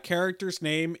Wikipedia, that character's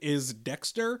name is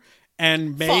Dexter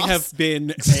and may have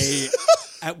been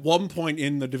at one point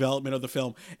in the development of the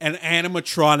film, an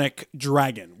animatronic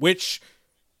dragon, which...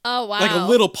 Oh, wow. Like a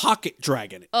little pocket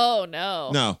dragon. Oh,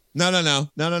 no. No,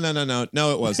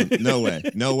 it wasn't. No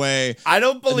way. I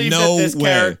don't believe that this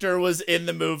character was in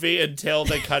the movie until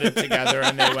they cut it together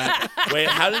and they went, wait,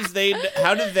 how do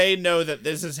they know that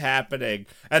this is happening?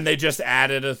 And they just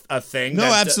added a thing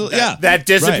that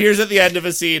disappears at the end of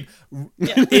a scene,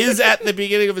 is at the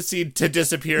beginning of a scene to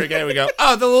disappear again. And we go,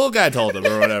 oh, the little guy told him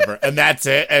or whatever. And that's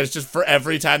it. And it's just for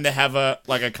every time they have a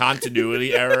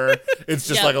continuity error, it's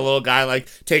just like a little guy like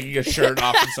taking a shirt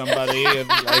off of somebody and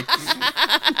like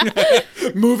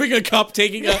moving a cup,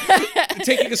 taking a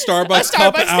Starbucks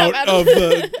cup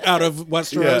out of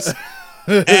Westeros.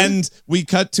 Yeah. And we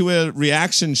cut to a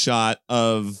reaction shot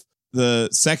of the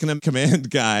second in command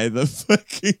guy, the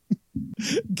fucking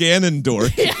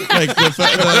Ganondorf, like the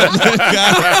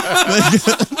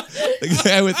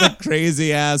guy with the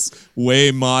crazy ass,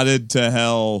 way modded to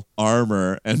hell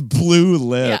armor and blue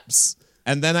lips.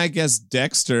 And then I guess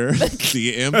Dexter,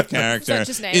 the imp character,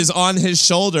 is on his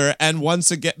shoulder and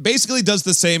once again basically does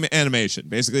the same animation.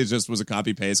 Basically, it just was a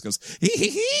copy paste, goes hee hee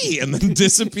hee, and then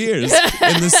disappears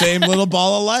in the same little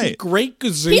ball of light. Great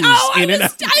Gazoon. I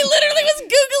literally was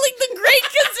Googling the Great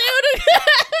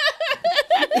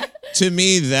Gazoon. To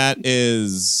me, that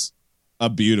is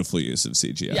a beautiful use of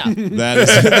CGI. Yeah.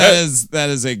 That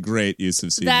is a great use of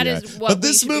CGI. That is what but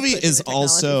this movie is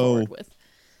also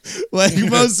like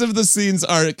most of the scenes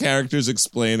are characters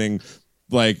explaining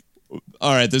like,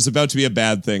 all right, there's about to be a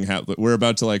bad thing happen. We're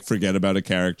about to like forget about a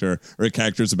character, or a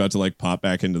character's about to like pop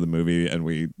back into the movie and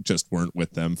we just weren't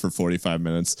with them for 45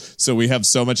 minutes. So we have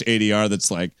so much ADR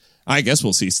that's like, I guess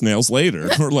we'll see snails later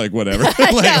or like whatever. But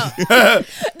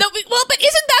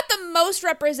isn't that the most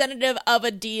representative of a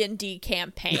D&D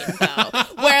campaign though?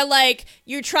 Where like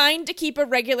you're trying to keep a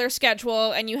regular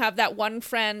schedule and you have that one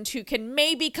friend who can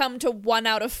maybe come to 1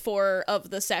 out of 4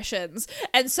 of the sessions,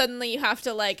 and suddenly you have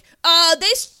to like,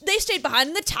 they stayed behind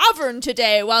in the tavern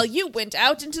today while you went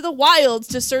out into the wilds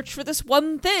to search for this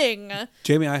one thing.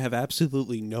 Jamie, I have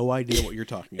absolutely no idea what you're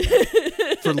talking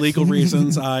about. For legal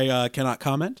reasons, I cannot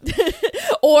comment.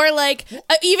 Or like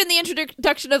even the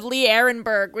introduction of Lee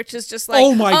Ehrenberg, which is just like,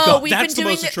 oh my god, we've that's been the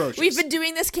doing most atrocious. We've been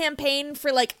doing this campaign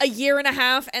for like a year and a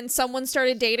half, and someone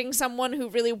started dating someone who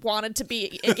really wanted to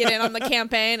get in on the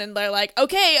campaign, and they're like,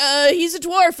 okay, he's a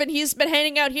dwarf and he's been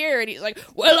hanging out here, and he's like,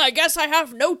 well, I guess I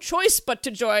have no choice but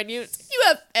to join you. You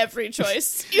have every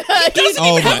choice. He doesn't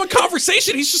even have a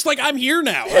conversation. He's just like, I'm here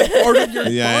now. I'm part of your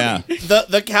party.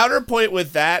 The counterpoint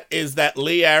with that is that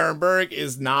Lee Ehrenberg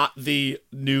is not the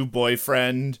new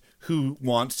boyfriend who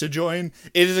wants to join.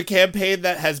 It is a campaign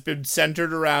that has been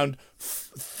centered around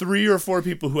 3 or 4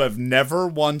 people who have never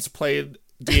once played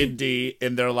D&D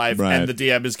in their life, and the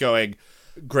DM is going,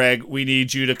 Greg, we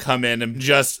need you to come in and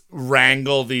just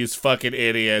wrangle these fucking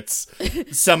idiots.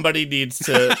 Somebody needs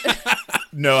to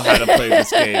know how to play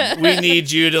this game. We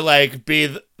need you to like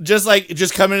be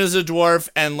just come in as a dwarf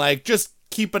and like just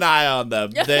keep an eye on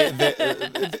them.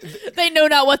 They know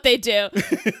not what they do.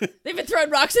 They've been throwing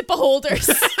rocks at beholders.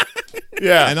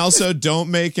 Yeah. And also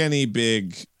don't make any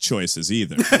big choices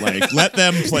either. Like, let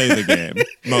them play the game,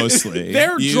 mostly.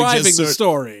 They're driving the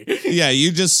story. Yeah,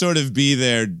 you just sort of be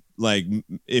there, like,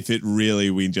 if it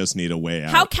really, we just need a way out.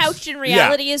 How couched in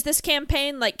reality is this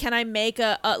campaign? Like, can I make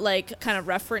a like, kind of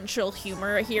referential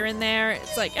humor here and there?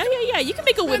 It's like, oh, yeah, you can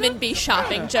make a women be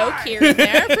shopping joke here and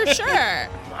there, for sure.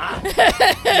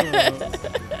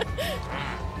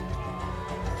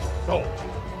 So,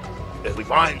 if we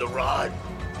find the rod,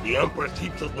 the Emperor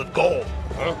keeps us with gold,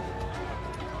 huh?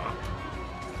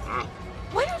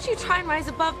 Why don't you try and rise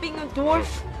above being a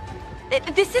dwarf?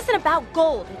 This isn't about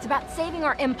gold. It's about saving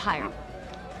our empire.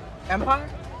 Empire?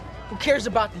 Who cares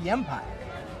about the empire?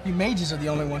 You mages are the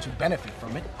only ones who benefit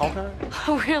from it. Okay.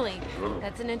 Oh, really?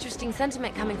 That's an interesting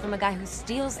sentiment coming from a guy who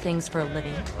steals things for a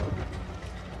living.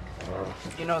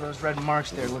 You know, those red marks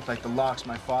there look like the locks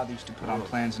my father used to put on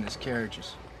plans in his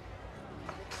carriages.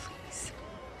 Please.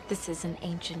 This is an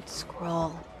ancient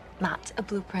scroll, not a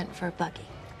blueprint for a buggy.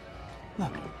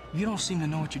 Look, you don't seem to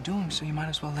know what you're doing, so you might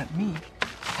as well let me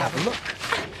have a look.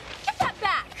 Get that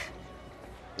back!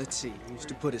 Let's see, he used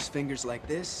to put his fingers like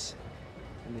this,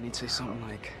 and then he'd say something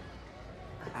like,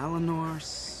 Eleanor,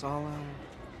 Sala,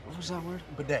 what was that word?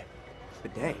 Bidet.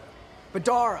 Bidet?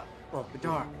 Badara. Well,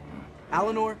 Badara.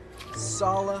 Eleanor,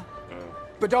 Sala,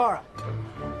 Badara.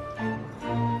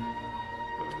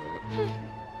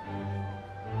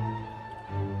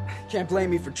 Can't blame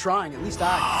me for trying, at least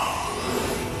I...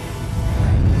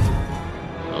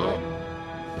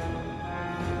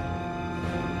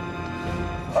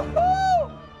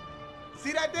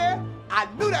 See that there? I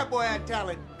knew that boy had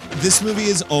talent. This movie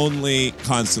is only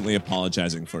constantly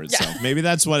apologizing for itself. Yeah. Maybe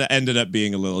that's what ended up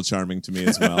being a little charming to me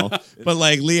as well. But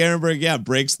like Lee Ehrenberg,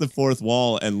 breaks the fourth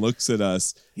wall and looks at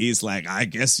us. He's like, I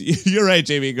guess you're right,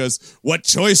 Jamie. He goes, what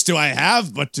choice do I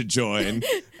have but to join?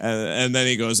 And then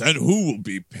he goes, and who will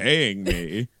be paying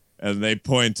me? And they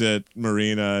point at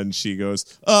Marina and she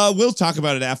goes, we'll talk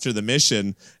about it after the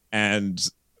mission. And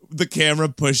the camera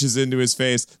pushes into his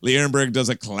face. Lee Ehrenberg does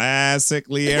a classic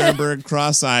Lee Ehrenberg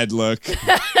cross-eyed look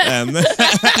and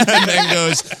then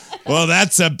goes, well,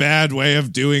 that's a bad way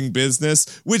of doing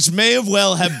business, which may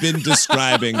have been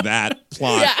describing that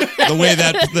plot, the way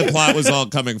that the plot was all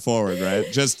coming forward, right?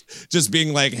 Just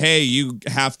being like, hey, you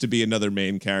have to be another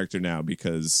main character now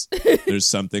because there's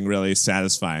something really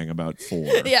satisfying about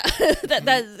 4. Yeah,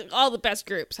 that all the best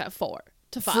groups have 4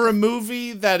 to 5. For a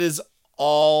movie that is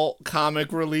all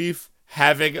comic relief,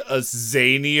 having a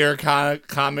zanier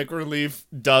comic relief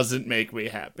doesn't make me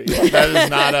happy.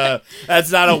 That's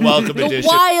not a welcome addition. The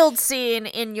wild scene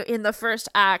in the first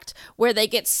act where they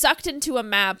get sucked into a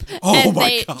map and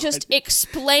they just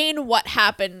explain what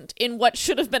happened in what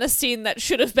should have been a scene that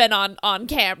should have been on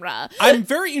camera. I'm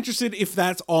very interested if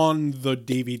that's on the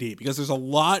DVD because there's a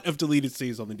lot of deleted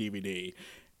scenes on the DVD.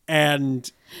 And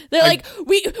they're like,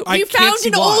 we found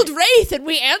an old wraith and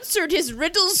we answered his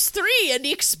riddles 3 and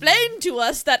he explained to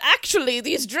us that actually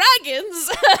these dragons...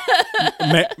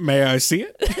 may I see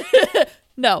it?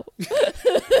 No.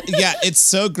 Yeah, it's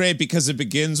so great because it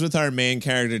begins with our main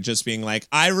character just being like,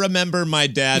 I remember my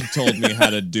dad told me how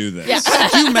to do this. Yeah.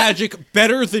 Do magic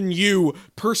better than you,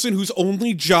 person whose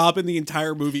only job in the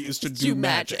entire movie is to do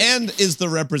magic. And is the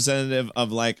representative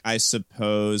of, like, I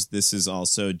suppose this is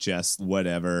also just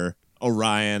whatever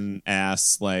Orion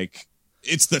asks, like,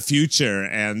 it's the future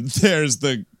and there's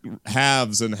the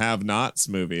haves and have-nots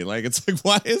movie. Like, it's like,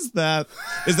 why is that?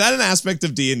 Is that an aspect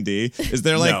of D&D? Is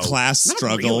there like class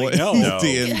struggle in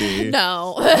D&D?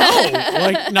 No. No,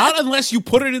 like not unless you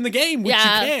put it in the game, which you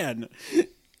can.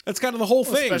 That's kind of the whole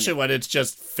thing. Especially when it's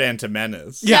just Phantom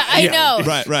Menace. Yeah, I know.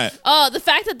 Right. Oh, the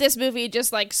fact that this movie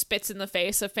just like spits in the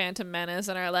face of Phantom Menace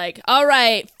and are like, all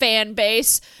right, fan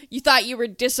base, you thought you were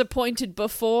disappointed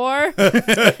before?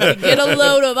 Get a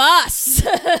load of us.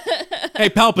 Hey,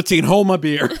 Palpatine, hold my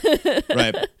beer.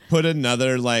 Right. Put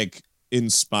another like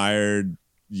inspired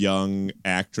young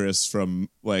actress from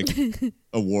like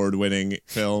award-winning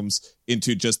films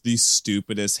into just the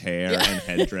stupidest hair and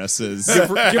headdresses. Give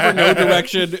her no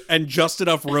direction and just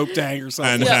enough rope to hang herself.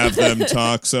 And have them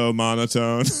talk so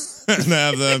monotone. And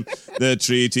have them, the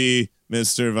treaty,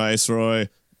 Mr. Viceroy,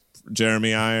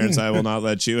 Jeremy Irons, I will not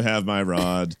let you have my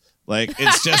rod. Like,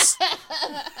 it's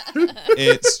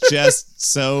just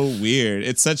so weird.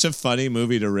 It's such a funny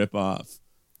movie to rip off.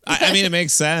 I mean, it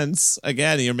makes sense.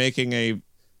 Again, you're making a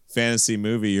fantasy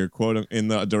movie. You're quoting, in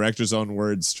the director's own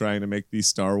words, trying to make the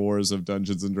Star Wars of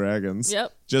Dungeons and Dragons.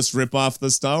 Yep. Just rip off the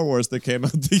Star Wars that came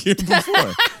out the year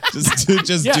before. just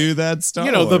do that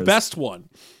Star Wars. The best one.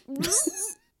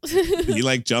 He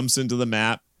like jumps into the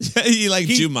map. he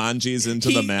Jumanjis into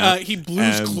the map. He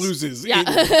Blues Clueses.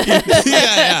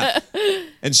 Yeah.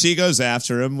 And she goes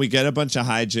after him. We get a bunch of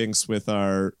hijinks with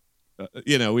our,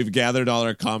 we've gathered all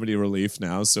our comedy relief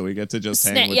now, so we get to just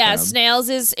hang with them. Snails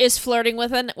is flirting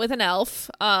with an elf.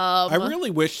 I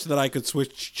really wish that I could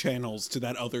switch channels to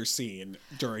that other scene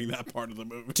during that part of the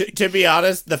movie. To be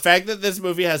honest, the fact that this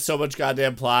movie has so much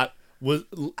goddamn plot was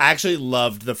actually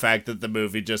loved the fact that the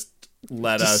movie just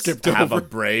let us have a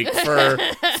break for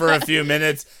a few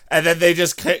minutes, and then they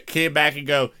just came back and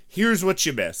go, here's what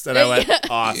you missed. And I went,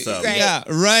 awesome. Right. Yeah,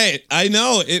 right. I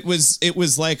know. It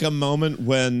was like a moment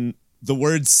when the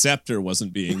word scepter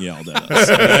wasn't being yelled at us.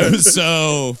 And I was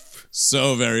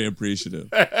so very appreciative.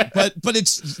 But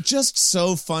it's just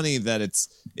so funny that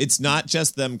it's not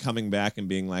just them coming back and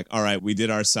being like, all right, we did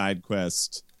our side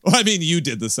quest. Well, I mean, you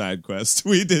did the side quest.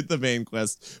 We did the main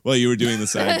quest while you were doing the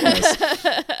side quest.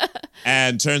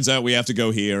 And turns out we have to go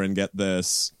here and get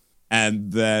this.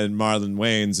 And then Marlon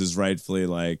Wayans is rightfully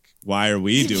like, why are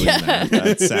we doing that?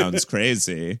 That sounds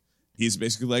crazy. He's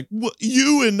basically like, what,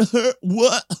 you and her?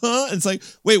 What? Huh? It's like,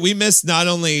 wait, we missed not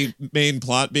only main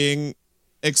plot being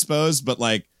exposed, but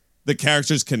like the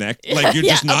characters connect. Like, you're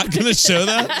just not going to show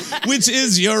that? Which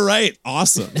is, you're right,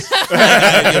 awesome.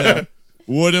 I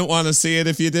wouldn't want to see it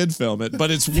if you did film it, but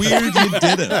it's weird you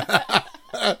didn't.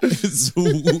 It's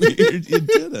weird you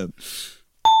didn't.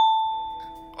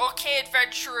 Okay,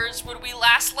 adventurers, when we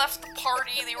last left the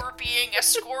party, they were being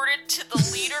escorted to the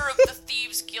leader of the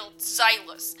Thieves Guild,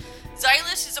 Xylus.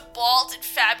 Xylus is a bald and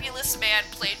fabulous man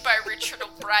played by Richard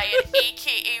O'Brien,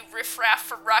 a.k.a. Riff Raff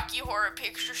from Rocky Horror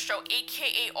Picture Show,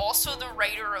 a.k.a. also the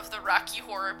writer of the Rocky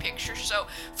Horror Picture Show.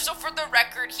 So for the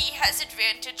record, he has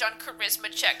advantage on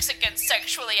charisma checks against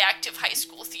sexually active high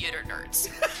school theater nerds.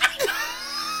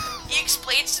 He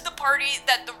explains to the party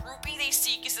that the rupee they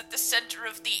seek is at the center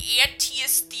of the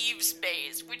Antius Thieves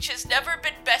maze, which has never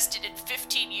been bested in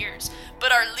 15 years,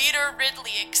 but our leader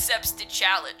Ridley accepts the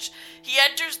challenge. He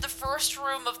enters the first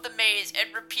room of the maze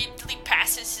and repeatedly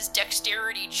passes his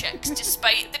dexterity checks,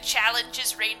 despite the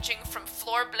challenges ranging from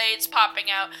floor blades popping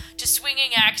out to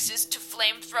swinging axes to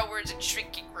flamethrowers and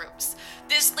shrinking rooms.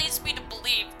 This leads me to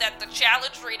believe that the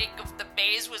challenge rating of the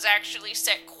maze was actually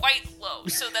set quite low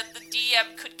so that the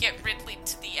DM could get Ridley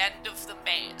to the end of the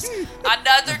maze.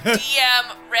 Another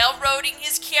DM railroading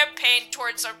his campaign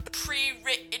towards a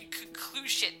pre-written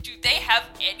conclusion. Do they have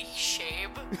any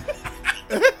shame?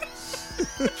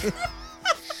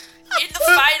 In the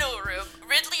final room,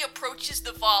 Ridley approaches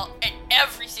the vault and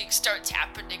everything starts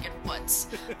happening at once.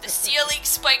 The ceiling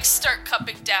spikes start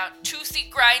coming down, toothy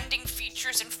grinding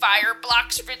features and fire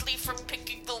blocks Ridley from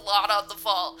picking the lock on the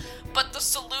vault. But the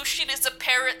solution is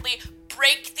apparently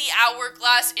break the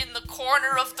hourglass in the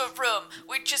corner of the room,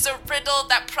 which is a riddle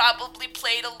that probably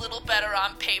played a little better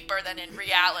on paper than in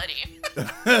reality.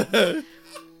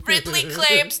 Ridley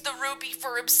claims the ruby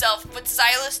for himself, but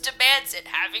Silas demands it,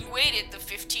 having waited the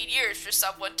 15 years for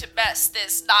someone to mess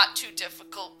this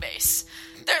not-too-difficult mace.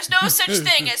 There's no such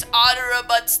thing as honor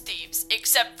amongst thieves,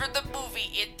 except for the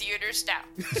movie in theaters now.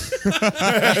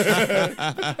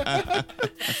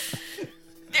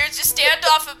 There's a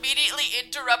standoff immediately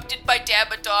interrupted by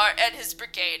Damodar and his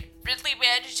brigade. Ridley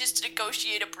manages to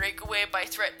negotiate a breakaway by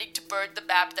threatening to burn the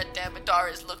map that Damodar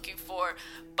is looking for,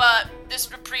 but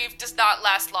this reprieve does not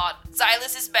last long.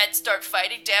 Xylus's men start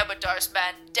fighting Damodar's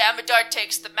men. Damodar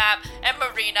takes the map and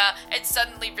Marina, and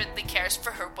suddenly Ridley cares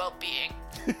for her well-being.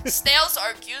 Snails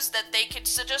argues that they can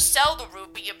just sell the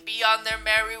ruby and be on their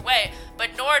merry way,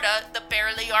 but Norda, the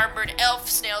barely armored elf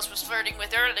Snails was flirting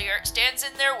with earlier, stands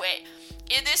in their way.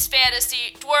 in this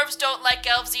fantasy, dwarves don't like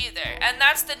elves either, and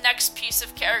that's the next piece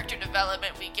of character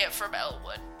development we get from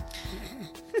Elwood.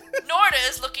 Norda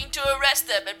is looking to arrest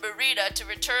them and Marina to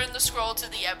return the scroll to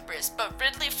the Empress, but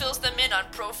Ridley fills them in on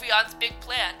Profion's big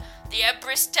plan. The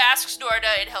Empress tasks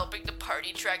Norda in helping the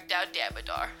party track down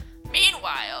Damodar.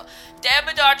 Meanwhile,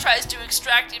 Damodar tries to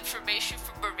extract information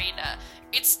from Marina.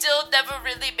 It's still never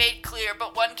really made clear,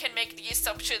 but one can make the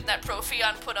assumption that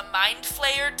Profion put a mind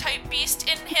flayer type beast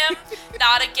in him,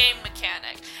 not a game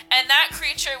mechanic. And that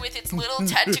creature with its little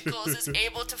tentacles is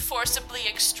able to forcibly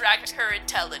extract her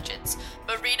intelligence.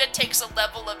 Marina takes a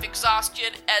level of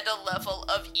exhaustion and a level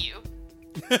of ew.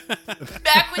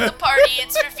 Back with the party,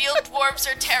 it's revealed dwarves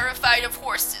are terrified of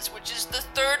horses, which is the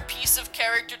third piece of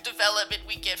character development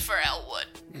we get for Elwood.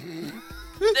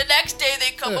 The next day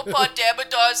they come upon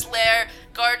Damodar's lair,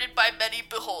 guarded by many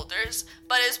beholders,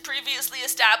 but as previously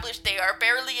established, they are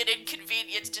barely an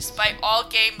inconvenience despite all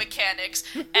game mechanics,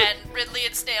 and Ridley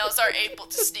and Snails are able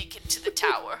to sneak into the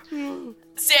tower.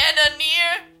 Xana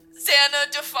near, Xana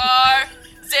defar,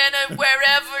 Xana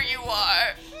wherever you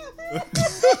are.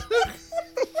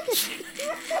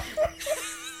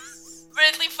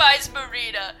 Ridley finds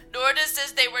Marina. Norda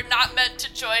says they were not meant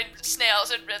to join Snails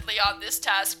and Ridley on this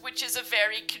task, which is a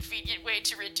very convenient way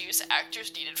to reduce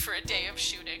actors needed for a day of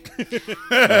shooting.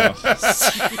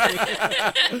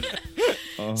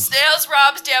 Snails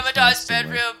robs Damodar's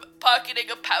bedroom, pocketing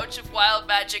a pouch of wild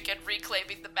magic and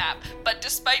reclaiming the map. But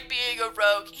despite being a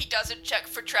rogue, he doesn't check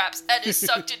for traps and is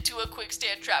sucked into a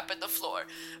quickstand trap in the floor.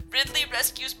 Ridley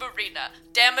rescues Marina.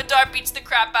 Damodar beats the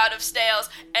crap out of Snails,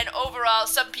 and overall,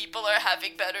 some people are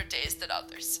having better days than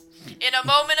others. In a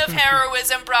moment of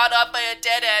heroism brought up by a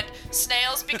dead end,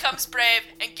 Snails becomes brave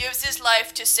and gives his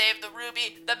life to save the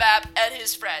ruby, the map, and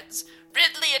his friends.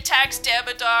 Ridley attacks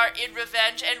Damodar in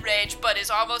revenge and rage, but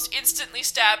is almost instantly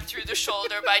stabbed through the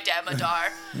shoulder by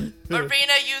Damodar.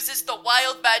 Marina uses the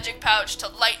wild magic pouch to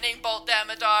lightning bolt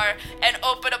Damodar and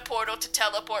open a portal to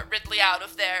teleport Ridley out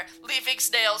of there, leaving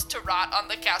Snails to rot on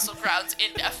the castle grounds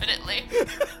indefinitely.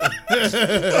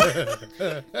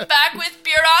 Back with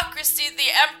bureaucracy,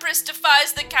 the Empress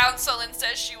defies the council and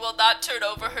says she will not turn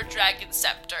over her dragon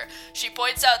scepter. She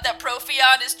points out that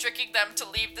Profion is tricking them to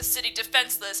leave the city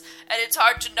defenseless, and it's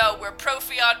hard to know where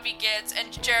Profion begins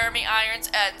and Jeremy Irons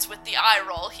ends with the eye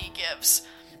roll he gives.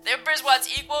 The Empress wants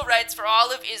equal rights for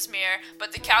all of Izmir,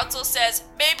 but the council says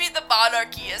maybe the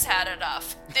monarchy has had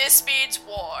enough. This means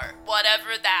war,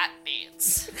 whatever that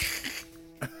means.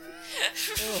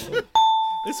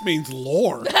 This means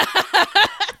lore.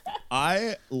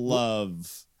 I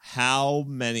love how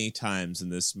many times in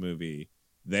this movie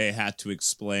they had to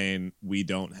explain we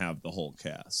don't have the whole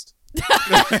cast.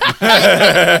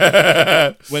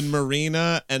 When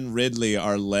Marina and Ridley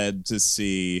are led to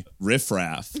see Riff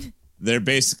Raff, they're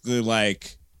basically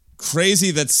like,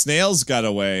 crazy that Snails got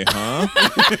away, huh?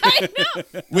 I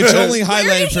know. Which only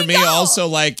highlighted for me also,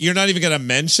 like, you're not even going to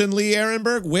mention Lee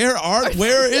Ehrenberg?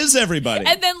 Where is everybody?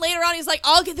 And then later on, he's like,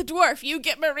 I'll get the dwarf, you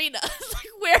get Marina. Like,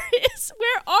 where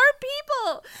are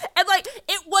people? And, like,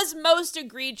 it was most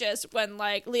egregious when,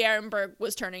 like, Lee Ehrenberg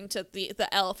was turning to the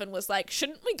elf and was like,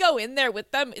 shouldn't we go in there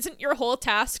with them? Isn't your whole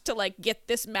task to, like, get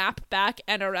this map back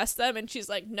and arrest them? And she's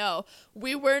like, no,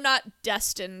 we were not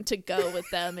destined to go with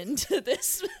them into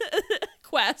this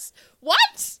quest.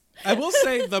 What? I will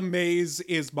say the maze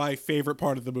is my favorite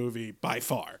part of the movie by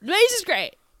far. The maze is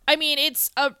great. I mean,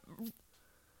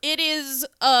 it is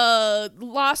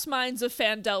Lost Mines of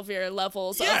Phandelver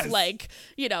levels of, like,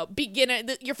 you know, beginner.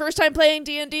 Your first time playing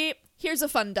D&D, here's a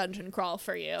fun dungeon crawl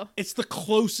for you. It's the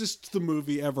closest the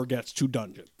movie ever gets to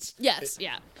dungeons. Yes,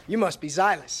 yeah. You must be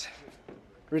Xylus.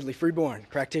 Ridley Freeborn,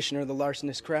 practitioner of the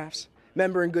Larcenist Crafts,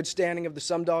 member in good standing of the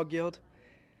Sumdog Guild.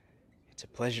 It's a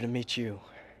pleasure to meet you.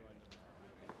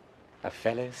 A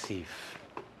fellow thief.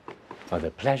 For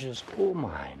the pleasure's all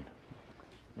mine.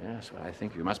 Yes, well, I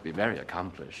think you must be very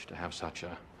accomplished to have such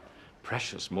a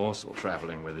precious morsel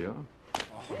traveling with you.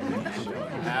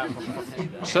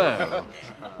 So,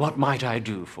 what might I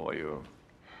do for you?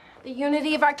 The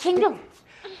unity of our kingdom.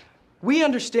 We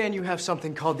understand you have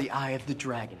something called the Eye of the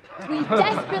Dragon. We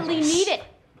desperately need it.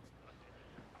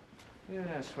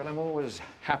 Yes, well, I'm always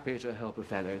happy to help a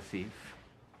fellow thief.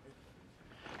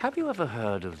 Have you ever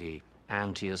heard of the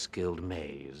Antaeus Guild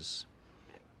maze?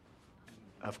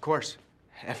 Of course.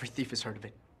 Every thief has heard of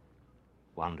it.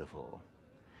 Wonderful.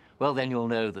 Well, then you'll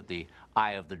know that the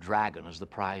Eye of the Dragon is the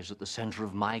prize at the center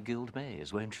of my guild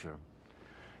maze, won't you?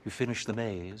 You finish the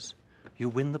maze, you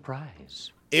win the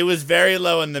prize. It was very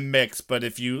low in the mix, but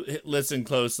if you listen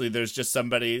closely, there's just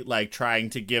somebody like trying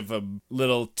to give them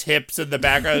little tips in the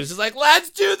background. It's just like, let's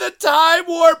do the time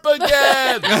warp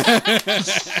again.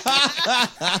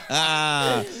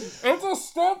 It's a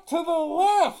step to the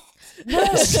left.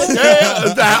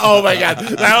 Oh my god,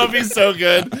 that would be so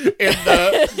good in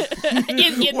the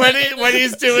when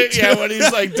he's doing when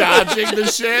he's like dodging the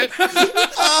shit.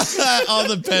 All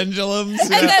the pendulums,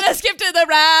 and then a skip to the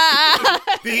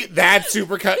right. That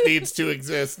supercut needs to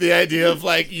exist. The idea of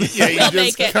like we'll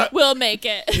make it. We'll make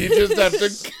it. You just have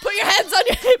to put your hands on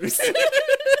your hips.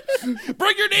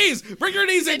 Bring your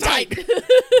knees in tight.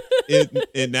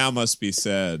 It now must be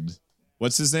said.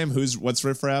 What's his name? What's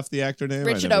Riff Raff, the actor name?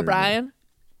 Richard O'Brien.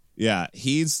 Yeah,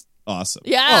 he's awesome.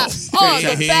 Yeah.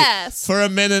 The best. For a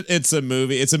minute, it's a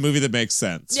movie. It's a movie that makes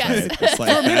sense. Yes. Right? It's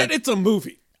like for a minute, it's a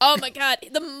movie. Oh my god,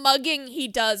 the mugging he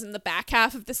does in the back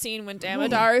half of the scene when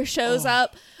Damodar shows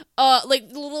up, like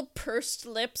the little pursed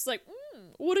lips, like,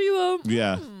 what are you?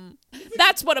 Yeah.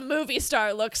 That's what a movie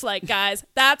star looks like, guys.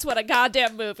 That's what a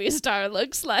goddamn movie star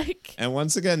looks like. And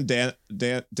once again, Damodar.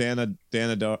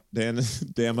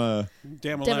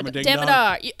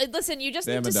 Listen, you just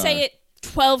need to say it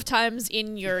 12 times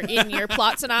in your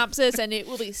plot synopsis, and it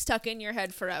will be stuck in your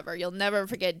head forever. You'll never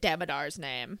forget Damodar's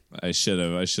name. I should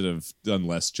have done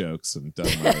less jokes and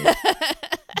done my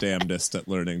damnedest at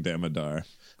learning Damodar.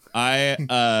 Your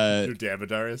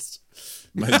Damodarist.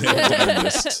 My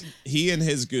Damodarist. He and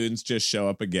his goons just show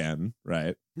up again,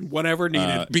 right? Whenever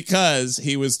needed. Because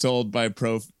he was told by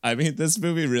I mean, this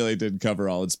movie really did cover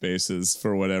all its bases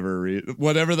for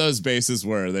whatever those bases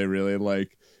were. They really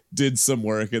did some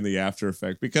work in the after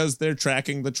effect because they're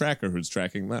tracking the tracker who's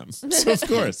tracking them. So of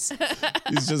course,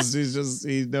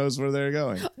 he knows where they're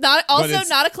going. Not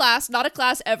a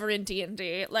class ever in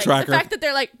D&D. Like tracker. The fact that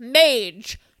they're like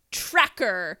mage,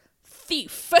 tracker,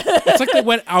 thief. It's like they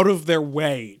went out of their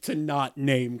way to not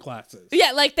name classes.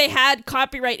 Yeah, like they had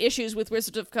copyright issues with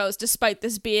Wizards of the Coast, despite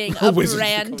this being a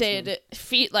branded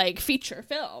feature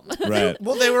film. Right.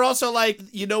 Well, they were also like,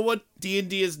 you know what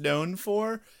D&D is known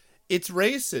for? It's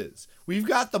races. We've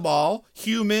got them all.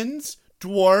 Humans,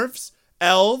 dwarves,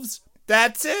 elves.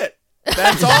 That's it.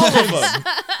 That's all of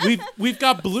them. We've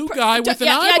got blue guy with an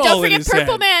eyeball don't in forget his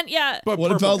Purple head. Man. Yeah. But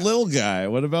what about little guy?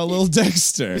 What about little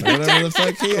Dexter? Whatever the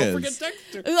fuck he Don't forget is.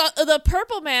 Dexter. The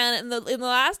Purple Man in the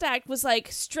last act was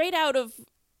like straight out of.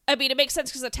 I mean, it makes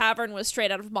sense because the tavern was straight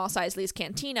out of Mos Eisley's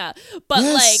cantina, but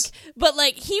Yes.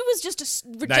 he was just a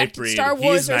rejected Nightbreed. Star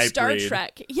Wars He's or Star Nightbreed.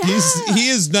 Trek. Yeah, He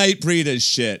is Nightbreed as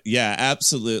shit. Yeah,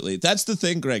 absolutely. That's the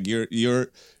thing, Greg.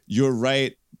 You're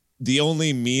right. The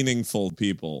only meaningful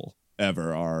people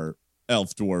ever are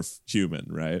elf, dwarf, human,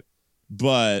 right?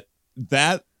 But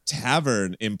that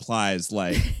tavern implies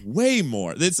way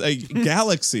more. It's a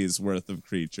galaxy's worth of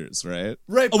creatures, right?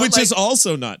 Right, but which is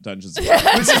also not Dungeons and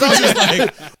Dragons. Which is also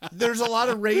there's a lot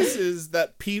of races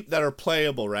that are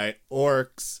playable, right?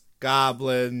 Orcs,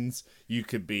 goblins. You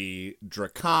could be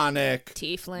draconic,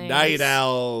 tieflings, night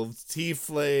elves,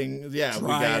 tiefling. Yeah,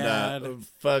 Dryad.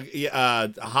 we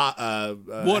got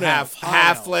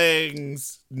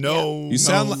halflings. No, You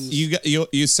sound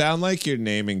you sound like you're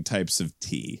naming types of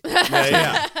tea.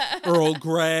 yeah. Earl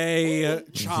Grey,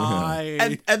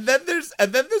 chai. And then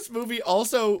this movie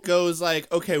also goes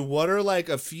like, okay, what are like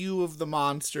a few of the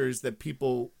monsters that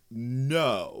people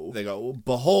know? They go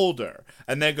Beholder,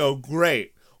 and they go,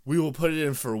 great. We will put it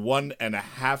in for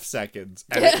 1.5 seconds,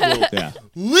 and it will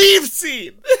leave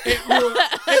scene.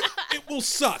 It will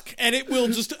suck, and it will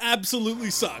just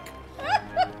absolutely suck.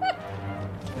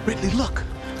 Ridley, look.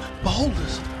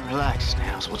 Beholders. Relax,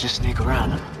 Snails. We'll just sneak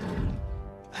around them.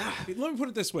 Let me put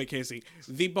it this way, Casey.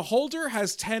 The Beholder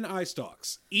has 10 eye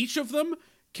stalks. Each of them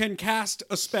can cast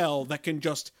a spell that can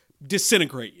just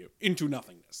disintegrate you into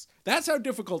nothingness. That's how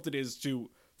difficult it is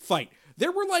to fight.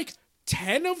 There were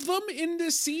 10 of them in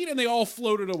this scene, and they all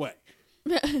floated away.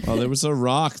 Oh, there was a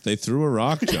rock. They threw a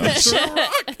rock, Josh.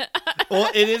 Well,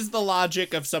 it is the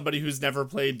logic of somebody who's never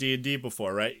played D&D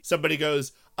before, right? Somebody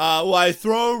goes, well, I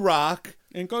throw a rock.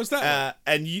 And goes that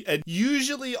way. And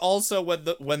usually also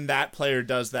when that player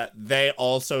does that, they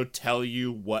also tell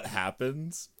you what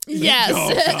happens. Yes.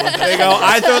 They go,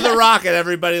 I throw the rock, and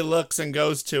everybody looks and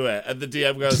goes to it. And the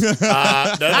DM goes, no.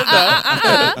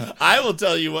 I will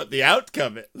tell you what the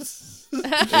outcome is.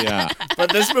 Yeah.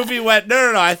 But this movie went,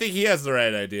 no, I think he has the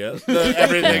right idea.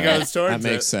 Everything goes towards it.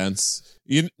 That makes sense.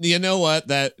 You know what?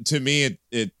 That to me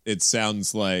it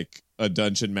sounds like a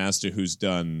dungeon master who's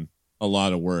done a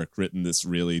lot of work, written this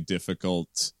really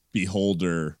difficult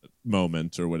Beholder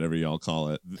moment or whatever y'all call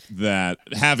it that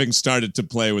having started to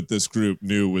play with this group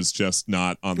knew was just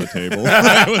not on the table.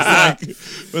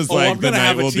 It was like the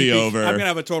night will be over. I'm gonna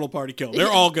have a total party kill.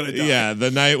 They're all gonna die. Yeah,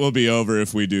 the night will be over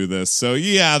if we do this. So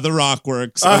yeah, the rock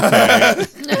works. Okay.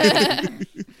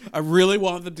 I really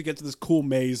want them to get to this cool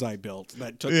maze I built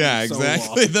that took me so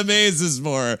exactly. long. The maze is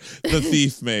more. The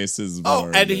thief mace is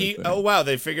more. Wow,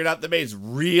 they figured out the maze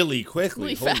really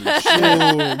quickly. Holy shit.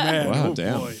 Oh man! Wow, oh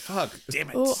damn. boy! Fuck.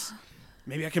 Damn it! Oh.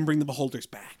 Maybe I can bring the beholders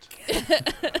back.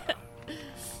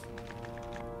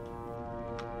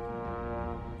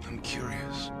 I'm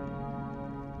curious.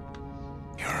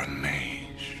 You're a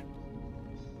mage.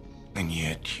 And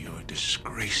yet you're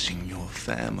disgracing your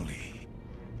family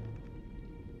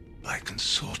by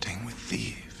consorting with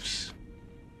thieves.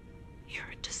 You're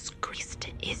a disgrace to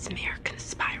Izmir,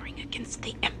 conspiring against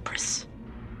the Empress.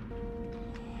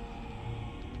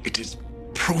 It is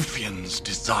Prothean's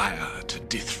desire to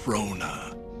dethrone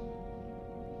her,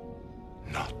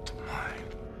 not mine.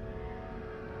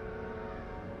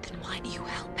 Then why do you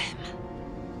help him?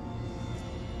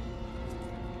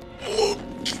 Look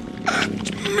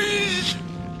at me!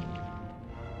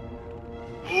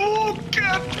 Look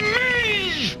at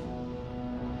me!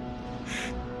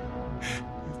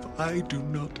 If I do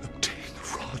not obtain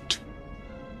Rod,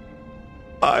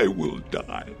 I will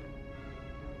die.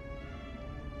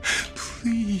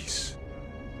 Please,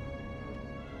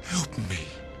 help me.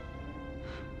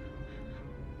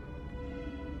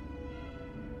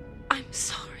 I'm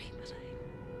sorry, but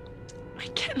I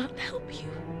cannot help you.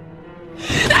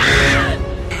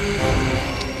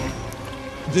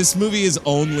 This movie is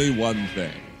only one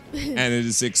thing, and it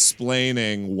is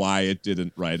explaining why it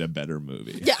didn't write a better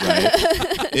movie. Yeah. Right?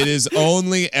 It is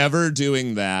only ever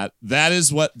doing that. That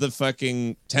is what the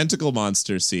fucking tentacle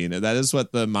monster scene, that is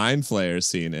what the mind flayer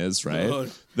scene is, right?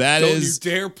 Don't you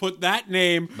dare put that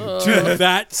name to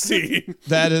that scene.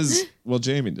 That is, well,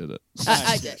 Jamie did it.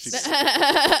 I did.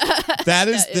 That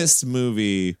is this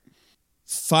movie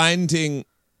finding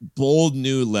bold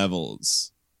new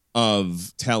levels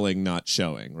of telling, not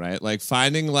showing, right? Like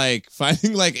finding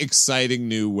exciting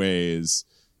new ways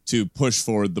to push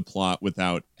forward the plot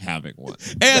without having one,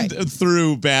 and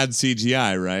through bad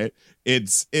CGI, right?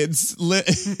 It's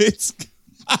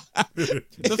The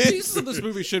thesis of this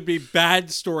movie should be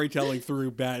bad storytelling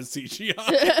through bad CGI.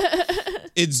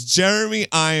 It's Jeremy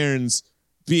Irons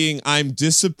being, I'm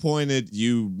disappointed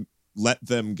you let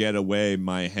them get away,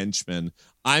 my henchman.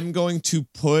 I'm going to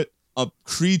put a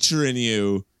creature in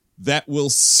you that will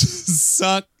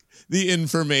suck the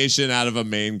information out of a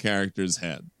main character's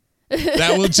head.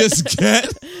 That will just get...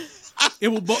 It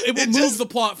will move the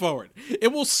plot forward.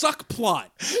 It will suck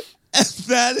plot.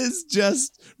 That is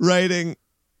just writing...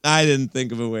 I didn't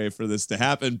think of a way for this to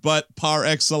happen, but par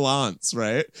excellence,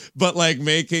 right? But like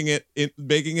making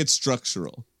it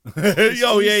structural.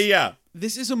 Yeah.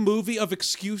 This is a movie of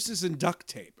excuses and duct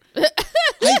tape.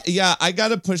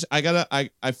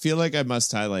 I feel like I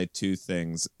must highlight two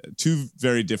things, two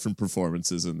very different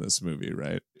performances in this movie,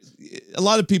 right? A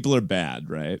lot of people are bad,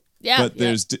 right? Yeah. But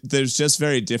there's just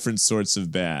very different sorts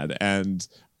of bad. And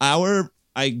our,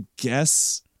 I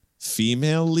guess,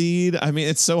 female lead, I mean,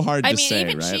 it's so hard to say,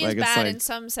 even right? she's Like, bad it's in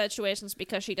some situations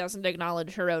because she doesn't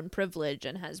acknowledge her own privilege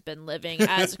and has been living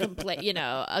as a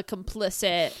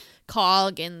complicit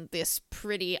cog in this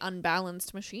pretty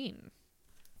unbalanced machine.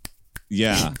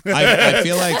 Yeah, I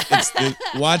feel like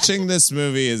watching this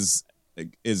movie is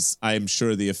I'm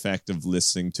sure the effect of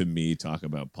listening to me talk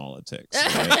about politics.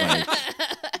 Right? Like,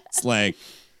 it's like,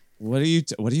 what are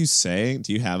you saying?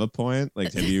 Do you have a point?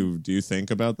 Like, do you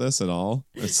think about this at all?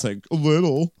 It's like a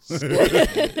little.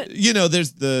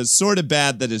 There's the sort of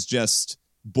bad that is just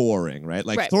boring, right?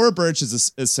 Like Thora Birch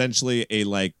is essentially a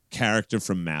like character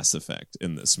from Mass Effect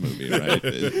in this movie, right?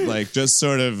 Like just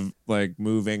sort of like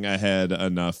moving ahead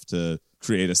enough to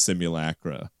create a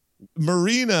simulacra.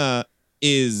 Marina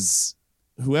is,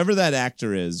 whoever that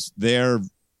actor is, their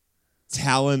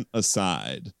talent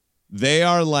aside, they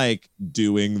are like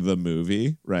doing the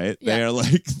movie, right? Yeah.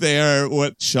 They are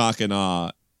what shock and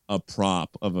awe a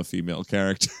prop of a female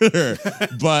character,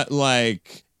 but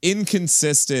like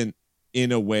inconsistent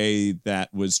in a way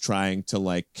that was trying to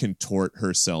like contort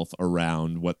herself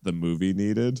around what the movie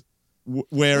needed.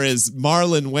 Whereas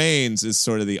Marlon Wayans is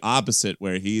sort of the opposite,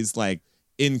 where he's like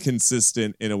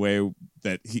inconsistent in a way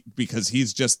that because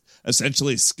he's just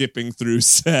essentially skipping through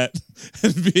set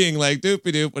and being like,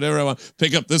 doopy doop, whatever I want,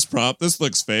 pick up this prop, this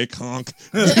looks fake, honk.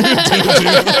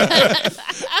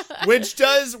 Which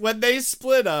does, when they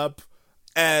split up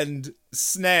and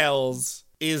Snails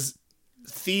is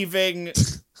thieving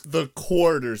the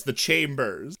quarters, the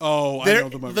chambers. Oh, I know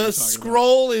the moment you're The talking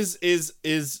scroll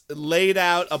is laid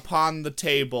out upon the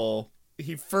table.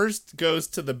 He first goes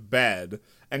to the bed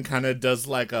and kind of does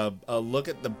like a look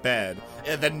at the bed,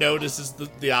 and then notices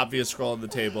the obvious scroll on the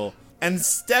table, and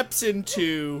steps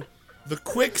into the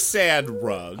quicksand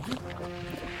rug,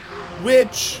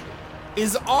 which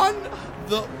is on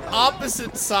the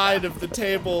opposite side of the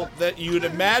table that you'd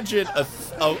imagine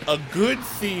a good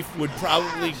thief would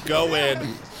probably go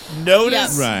in,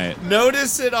 notice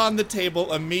it on the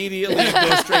table immediately and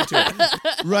go straight to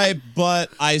it. Right, but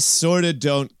I sort of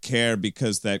don't care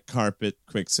because that carpet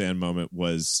quicksand moment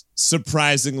was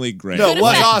surprisingly great. No, it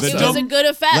was awesome. It was a good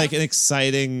effect. Like an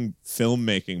exciting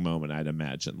filmmaking moment, I'd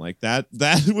imagine. Like that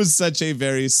was such a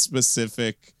very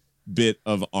specific bit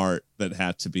of art that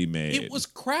had to be made. It was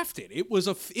crafted. It was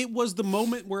the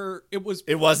moment where it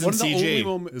wasn't one of the CG. Only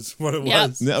moments. is what it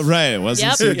was. No, right, it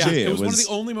wasn't CG. Yeah, it was one of the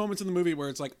only moments in the movie where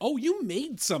it's like, oh, you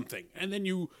made something, and then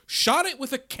you shot it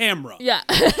with a camera. Yeah,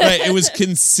 right. It was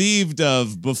conceived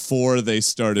of before they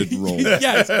started rolling.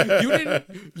 Yes,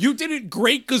 you didn't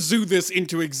great gazoo this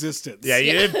into existence. Yeah,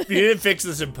 you didn't fix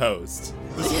this in post.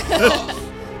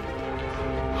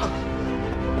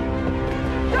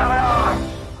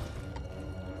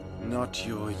 Not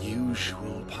your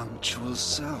usual punctual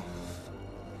self.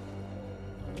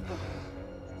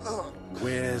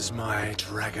 Where's my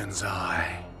dragon's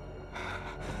eye?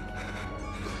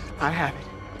 I have it.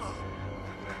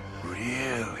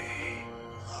 Really?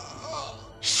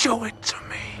 Show it to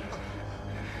me.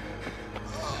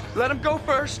 Let him go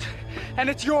first, and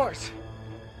it's yours.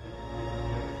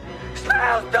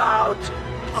 Snails, don't!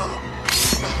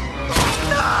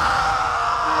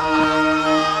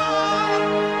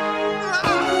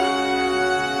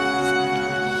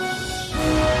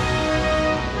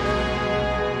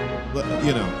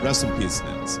 You know, rest in peace,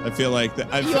 Snails. I feel like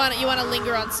that. You want to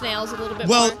linger on Snails a little bit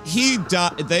well, more? he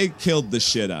died. They killed the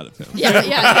shit out of him.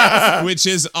 Yeah. Which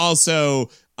is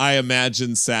also, I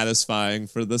imagine, satisfying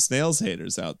for the Snails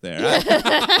haters out there.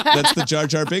 That's the Jar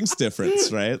Jar Binks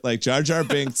difference, right? Like Jar Jar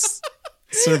Binks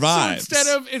survives.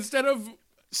 So instead of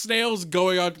Snails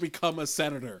going on to become a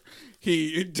senator,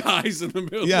 he dies in the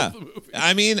middle of the movie.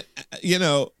 I mean, you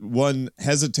know, one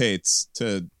hesitates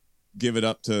to give it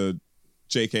up to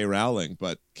J.K. Rowling,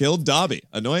 but killed Dobby.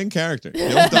 Annoying character.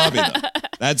 Killed Dobby, though.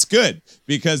 That's good,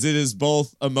 because it is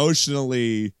both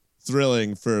emotionally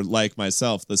thrilling for, like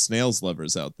myself, the Snails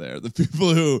lovers out there. The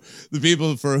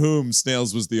people for whom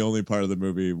Snails was the only part of the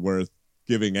movie worth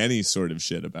giving any sort of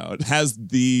shit about. Has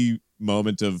the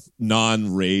moment of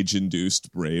non-rage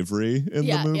induced bravery in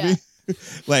the movie. Yeah.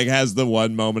 Like, has the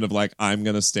one moment of like, I'm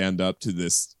gonna stand up to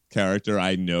this character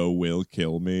I know will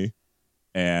kill me,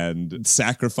 and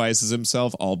sacrifices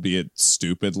himself, albeit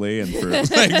stupidly, and for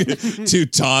like to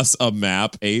toss a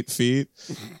map 8 feet.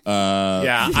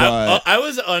 I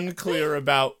was unclear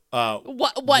about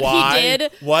what he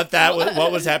did, what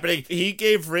was happening. He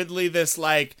gave Ridley this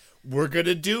like, we're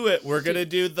gonna do it. We're gonna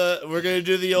do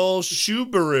the old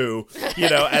Subaru, you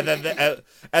know,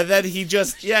 and then he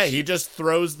just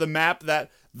throws the map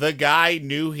that the guy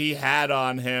knew he had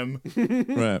on him.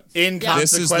 Right.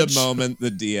 This is the moment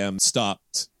the DM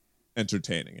stopped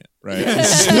entertaining it, right?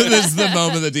 This is the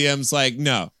moment the DM's like,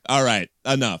 no, all right,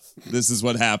 enough. This is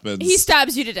what happens. He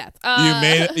stabs you to death.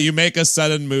 You make a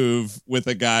sudden move with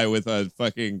a guy with a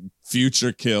fucking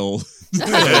future kill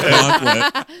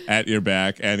gauntlet at your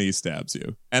back, and he stabs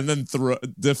you. And then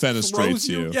defenestrates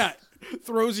you. Yeah.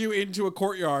 Throws you into a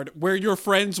courtyard where your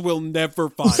friends will never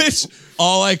find you.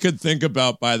 All I could think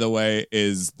about, by the way,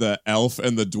 is the elf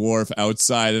and the dwarf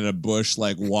outside in a bush,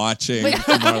 like watching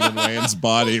Marlon Wayne's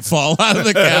body fall out of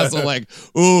the castle. Like,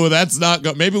 ooh, that's not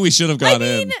good. Maybe we should have gone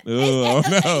in. Ooh, oh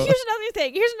no.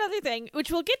 Here's another thing,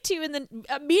 which we'll get to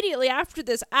immediately after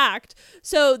this act.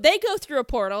 So they go through a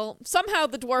portal. Somehow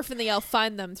the dwarf and the elf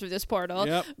find them through this portal.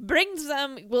 Yep. Brings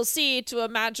them, we'll see, to a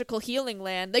magical healing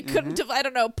land. They couldn't have, I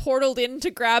don't know, portaled in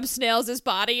to grab Snails'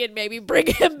 body and maybe bring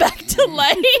him back to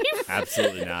life.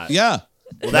 Absolutely not. Yeah.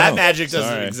 Well, that magic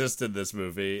doesn't exist in this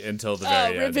movie until the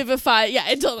very end. Revivify, yeah,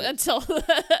 until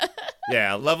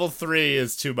yeah, level 3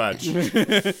 is too much.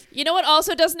 You know what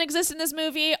also doesn't exist in this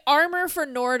movie? Armor for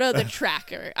Norda the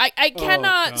Tracker. I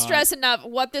cannot stress enough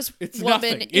what this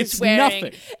woman is wearing.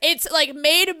 Nothing. It's like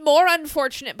made more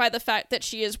unfortunate by the fact that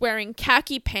she is wearing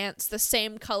khaki pants the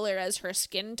same color as her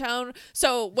skin tone.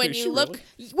 So when you look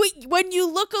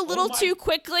a little too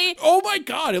quickly, oh my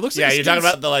god, it looks like you're talking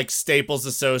about the like Staples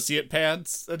Associate pants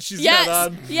that she's got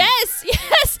on. Yes.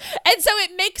 And so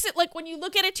it makes it like when you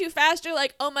look at it too fast, you're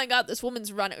like, oh my god, this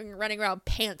woman's running around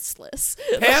pantsless.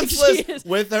 Pantsless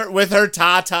with her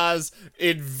tatas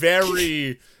in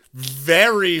very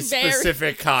very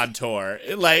specific contour.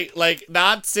 Like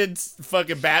not since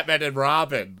fucking Batman and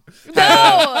Robin.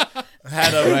 No!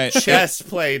 Had a Right. chest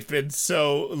plate been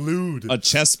so lewd. A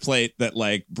chest plate that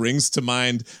like brings to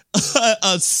mind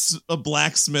a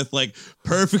blacksmith like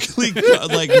perfectly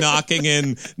like knocking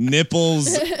in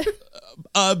nipples,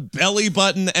 belly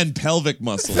button, and pelvic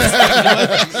muscles.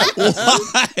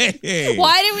 Why?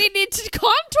 Why do we need to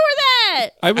contour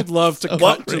that? I would love to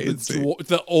cut to Crazy.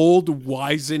 the old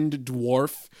wizened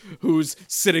dwarf who's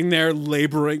sitting there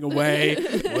laboring away.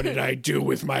 What did I do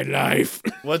with my life?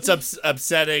 What's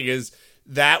upsetting is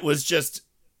that was just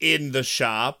in the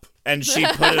shop, and she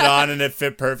put it on and it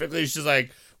fit perfectly. She's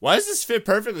like, why does this fit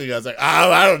perfectly? I was like,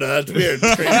 oh, I don't know. That's weird.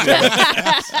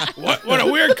 What a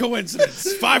weird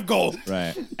coincidence. 5 gold.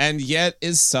 Right. And yet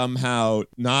is somehow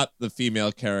not the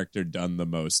female character done the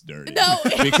most dirty. No.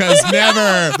 Because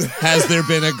never has there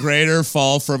been a greater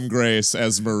fall from grace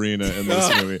as Marina in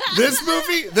this movie.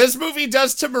 This movie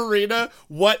does to Marina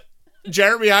what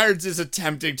Jeremy Irons is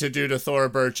attempting to do to Thora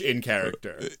Birch in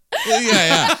character.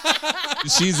 Yeah.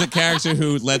 She's a character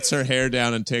who lets her hair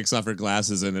down and takes off her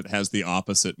glasses, and it has the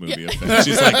opposite movie effect.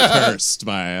 She's like cursed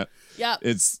by it. Yep.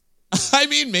 I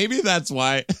mean, maybe that's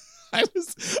why I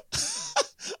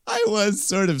was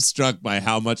sort of struck by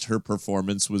how much her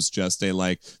performance was just a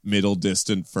like middle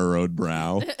distant furrowed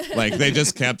brow. Like they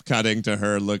just kept cutting to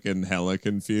her looking hella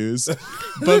confused.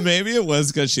 But maybe it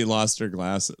was because she lost her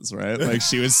glasses, right? Like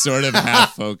she was sort of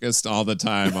half focused all the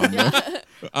time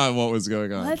on what was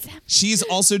going on. She's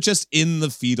also just in the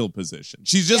fetal position.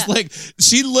 She's just like,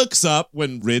 she looks up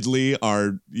when Ridley,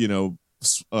 our,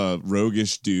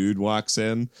 roguish dude, walks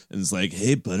in and is like,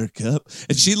 "Hey, Buttercup,"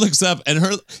 and she looks up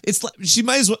and it's like she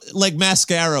might as well, like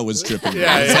mascara was dripping.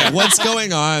 It's like, what's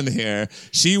going on here?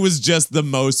 She was just the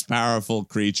most powerful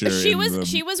creature. She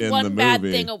was in one the bad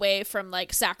movie. thing away from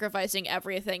like sacrificing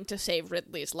everything to save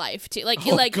Ridley's life too. Like,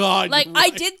 God, like you're I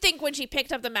right. did think when she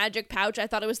picked up the magic pouch, I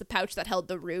thought it was the pouch that held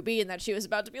the ruby, and that she was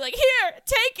about to be like, "Here,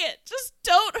 take it. Just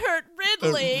don't hurt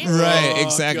Ridley." Right, Oh,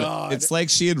 exactly. God. It's like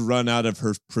she had run out of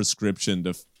her prescription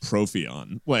to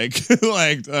Profion, like her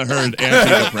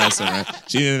antidepressant. Right?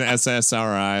 She did an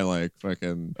SSRI, like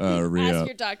fucking Ask re-up.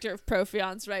 your doctor if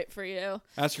Profion's right for you.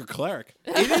 Ask your cleric.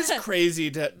 It is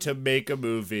crazy to make a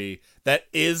movie that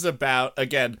is about,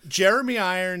 again, Jeremy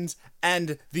Irons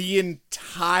and the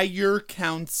entire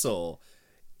council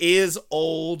is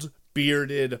old,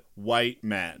 bearded white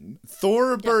men.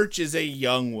 Thora Birch is a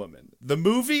young woman. The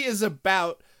movie is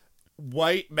about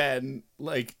white men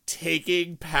like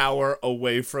taking power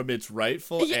away from its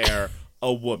rightful heir,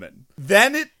 a woman.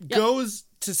 Then it goes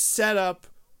to set up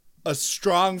a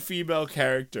strong female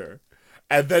character,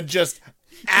 and then just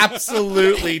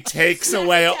absolutely takes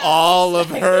away all of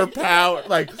her power.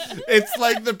 Like, it's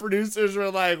like the producers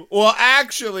were like, well,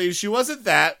 actually, she wasn't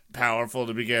that powerful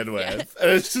to begin with.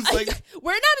 And it's just like,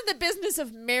 We're not in the business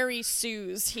of Mary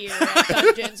Sue's here at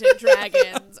Dungeons and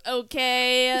Dragons,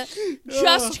 okay?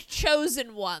 Just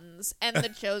chosen ones, and the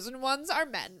chosen ones are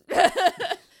men.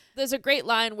 There's a great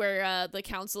line where the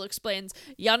council explains,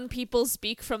 "Young people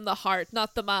speak from the heart,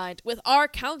 not the mind. With our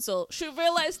council, she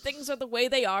realized things are the way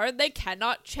they are and they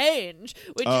cannot change."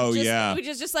 Which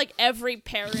is just like every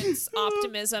parent's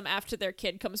optimism after their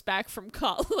kid comes back from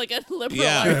college, like a liberal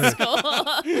arts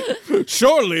school.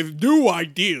 Surely new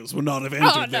ideas will not have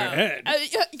entered their head.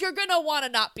 You're gonna want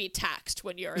to not be taxed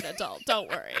when you're an adult. Don't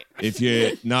worry. If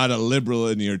you're not a liberal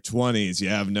in your 20s, you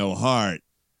have no heart.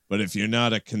 But if you're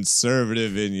not a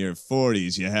conservative in your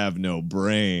 40s, you have no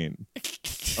brain.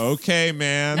 Okay,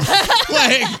 man.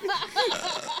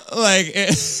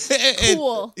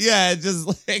 Cool.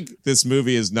 Just like this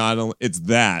movie is not only, it's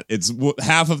that. It's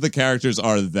half of the characters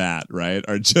are that, right?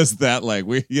 Are just that, like,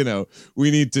 we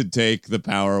need to take the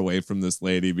power away from this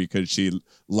lady because she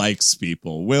likes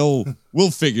people. We'll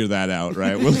figure that out,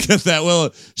 right? We'll get that.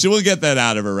 We'll get that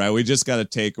out of her, right? We just got to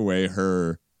take away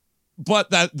her.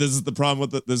 But this is the problem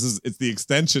with it's the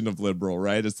extension of liberal,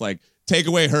 right? It's like, take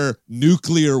away her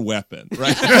nuclear weapon,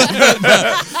 right?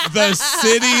 the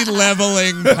city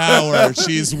leveling power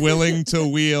she's willing to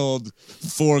wield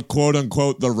for quote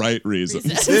unquote the right reasons.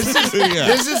 This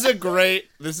is a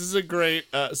great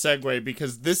segue,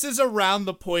 because this is around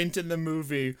the point in the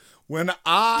movie when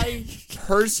I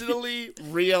personally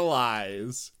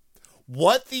realize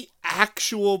what the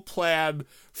actual plan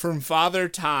from Father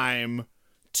Time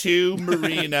to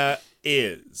Marina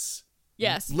is.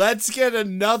 Yes. Let's get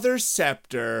another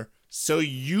scepter so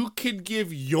you can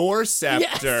give your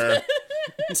scepter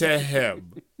to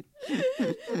him.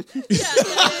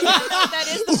 That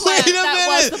is the plan. That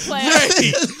was the plan. What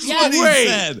he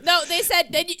said. No, they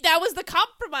said that was the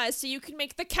compromise, so you can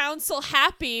make the council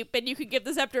happy, but you can give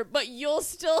the scepter, but you'll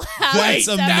still have That's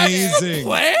the scepter. amazing.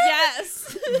 Plan?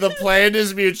 Yes. The plan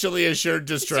is mutually assured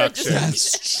destruction.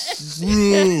 That's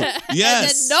true. Yes. And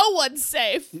then no one's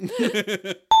safe. My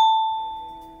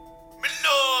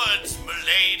lords, my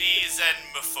ladies, and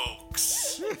my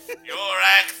folks, your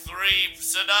Act 3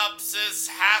 synopsis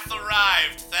hath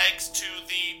arrived thanks to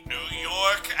the New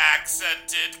York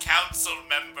accented council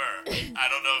member. I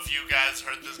don't know if you guys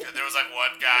heard this. There was like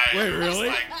one guy. Wait, who was really?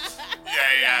 like,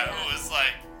 yeah. Who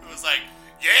was like,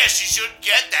 yeah, she shouldn't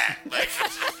get that. Like,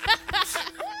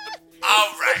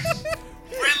 all right.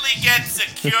 Ridley gets a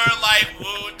cure light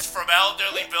wounds from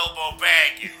elderly Bilbo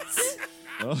Baggins.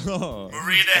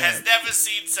 Marina has never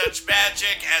seen such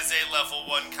magic as a level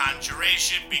 1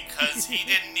 conjuration because he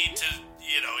didn't need to,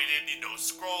 he didn't need no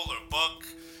scroll or book.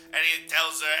 And he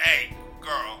tells her, hey,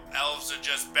 girl, elves are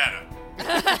just better.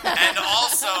 And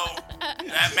also,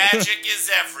 that magic is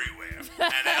everywhere.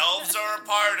 And elves are a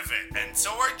part of it. And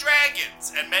so are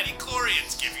dragons. And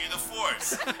midi-chlorians give you the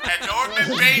force. And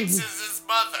Norman Bates is his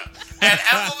mother. And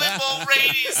Evelyn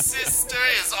Mulready's sister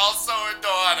is also her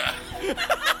daughter.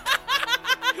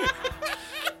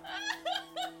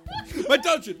 My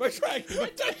dungeon, my dragon, my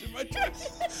dungeon, my dragon.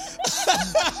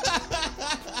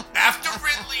 After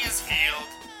Ridley is healed,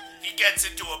 he gets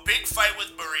into a big fight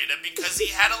with Marina because he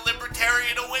had a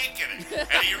libertarian awakening.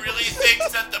 And he really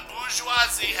thinks that the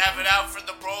bourgeoisie have it out for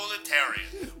the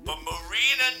proletariat. But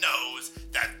Marina knows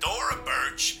that Dora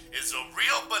Birch is a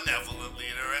real benevolent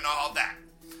leader and all that.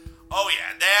 Oh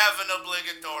yeah, they have an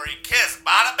obligatory kiss.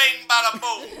 Bada bing, bada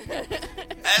boom.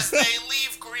 As they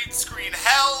leave green screen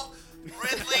hell,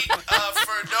 Ridley,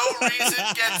 for no reason,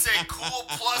 gets a cool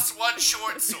 +1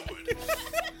 short sword.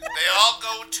 They all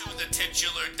go to the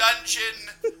titular dungeon,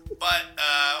 but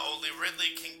only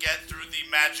Ridley can get through the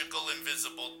magical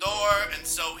invisible door, and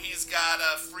so he's got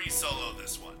a free solo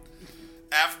this one.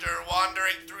 After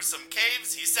wandering through some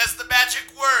caves, he says the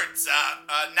magic words,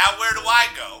 now where do I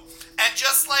go? And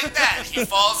just like that, he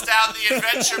falls down the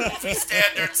adventure movie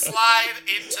standard slide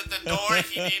into the door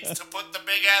he needs to put the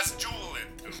big-ass jewel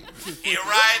into. He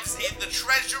arrives in the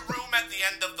treasure room at the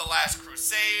end of The Last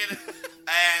Crusade,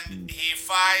 and he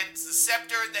finds the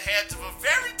scepter in the hands of a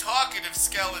very talkative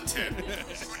skeleton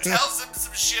who tells him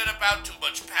some shit about too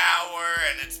much power,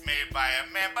 and it's made by a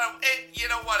man, but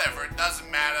whatever, it doesn't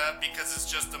matter because it's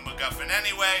just a MacGuffin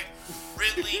anyway.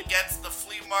 Ridley gets the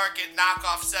flea market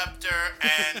knockoff scepter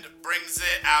and brings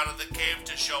it out of the cave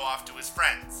to show off to his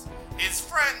friends. His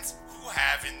friends, who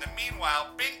have in the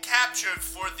meanwhile been captured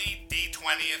for the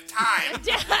D20th time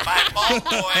by Bald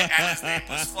Boy and his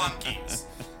nameless flunkies.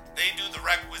 They do the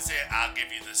requisite, I'll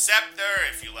give you the scepter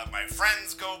if you let my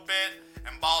friends go bit,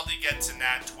 and Baldy gets a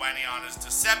nat 20 on his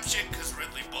deception because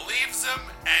Ridley believes him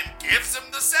and gives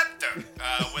him the scepter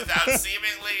without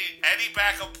seemingly any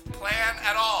backup plan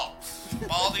at all.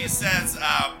 Baldy says,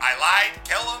 I lied,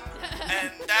 kill him,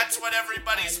 and that's when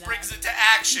everybody springs into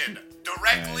action.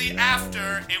 Directly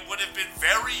after, it would have been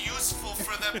very useful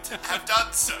for them to have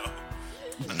done so.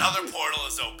 Another portal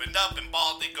is opened up and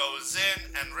Baldy goes in,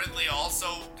 and Ridley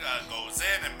also goes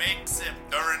in and makes it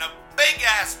during a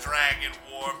big-ass dragon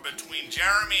war between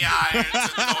Jeremy Irons and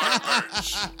Dora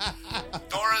Birch.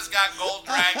 Dora's got gold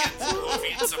dragons who have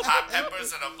eaten some hot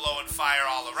peppers and are blowing fire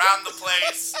all around the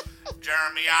place.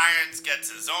 Jeremy Irons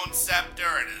gets his own scepter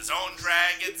and his own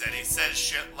dragons, and he says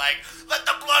shit like, let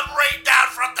the blood rain down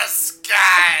from the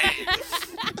sky!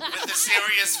 With a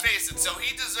serious face, and so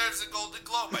he deserves a Golden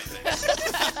Globe, I think.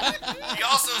 He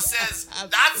also says,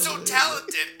 not so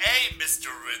talented, Mr.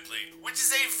 Ridley, which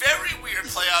is a very weird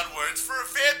play on words for a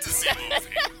fantasy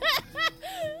movie.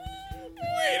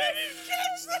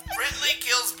 Ridley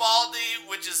kills Baldy,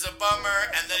 which is a bummer,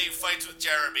 and then he fights with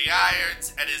Jeremy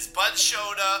Irons, and his buds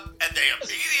showed up, and they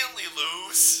immediately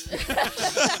lose.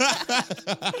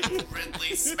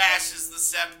 Ridley smashes the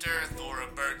scepter, Thora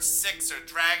Birch sicks her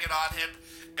dragon on him,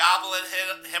 Goblin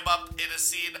hit him up in a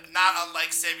scene not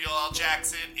unlike Samuel L.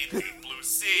 Jackson in Deep Blue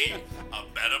Sea, a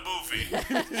better movie.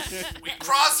 We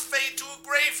cross-fade to a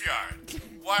graveyard,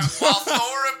 while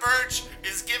Thora Birch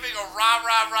is giving a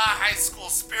rah-rah-rah high school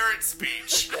spirit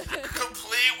speech,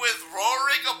 complete with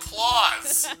roaring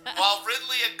applause, while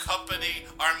Ridley and company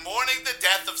are mourning the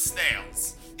death of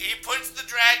snails. He puts the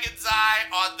dragon's eye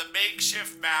on the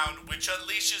makeshift mound, which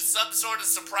unleashes some sort of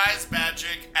surprise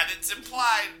magic, and it's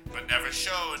implied, but never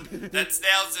shown, that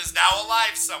Snails is now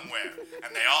alive somewhere,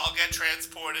 and they all get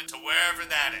transported to wherever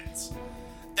that is.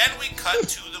 Then we cut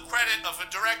to the credit of a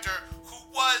director who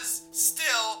was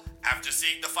still, after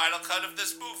seeing the final cut of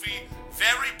this movie,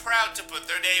 very proud to put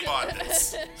their name on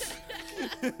this.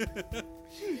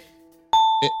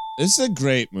 This is a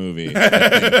great movie. I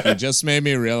think. You just made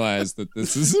me realize that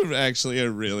this is actually a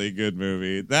really good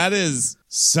movie. That is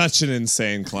such an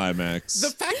insane climax. The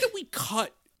fact that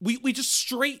we just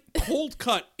straight cold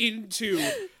cut into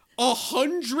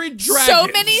 100 dragons. So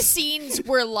many scenes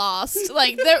were lost.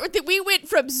 Like we went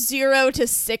from 0 to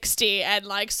 60, and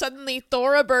like suddenly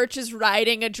Thora Birch is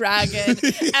riding a dragon,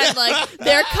 and like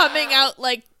they're coming out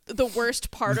like the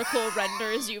worst particle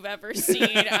renders you've ever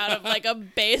seen out of like a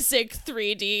basic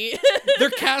 3D. They're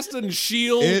casting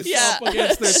shields up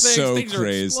against their things. So things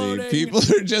crazy. People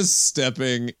are just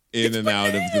stepping in and out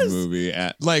of the movie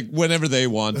at like whenever they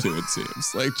want to, it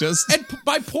seems. Like just and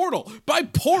by portal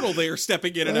they are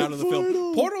stepping in and out of the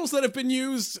film. Portals that have been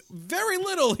used very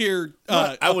little here.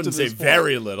 I wouldn't say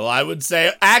very little. I would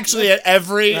say actually at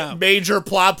every major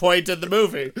plot point in the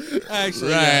movie.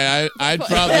 Actually, right. I'd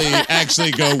probably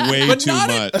actually go way too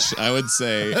much. I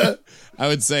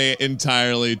would say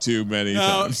entirely too many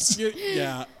times.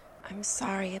 Yeah. I'm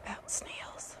sorry about snails.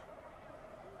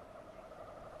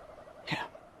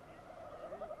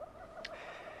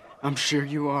 I'm sure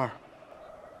you are.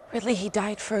 Ridley, he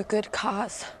died for a good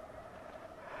cause.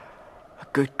 A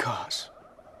good cause?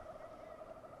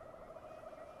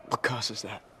 What cause is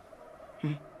that?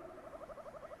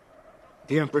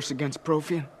 The Empress against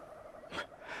Profian?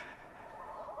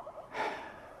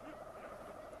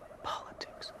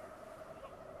 Politics.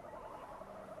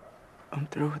 I'm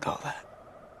through with all that.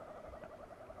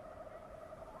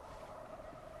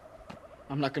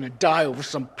 I'm not gonna die over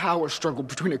some power struggle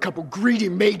between a couple greedy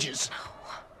mages.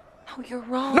 No, you're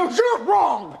wrong. No, you're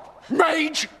wrong,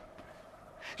 mage!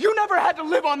 You never had to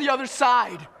live on the other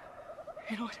side.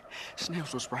 You know what?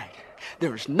 Snails was right.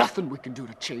 There is nothing we can do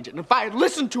to change it. And if I had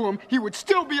listened to him, he would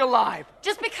still be alive.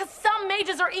 Just because some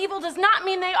mages are evil does not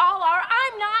mean they all are.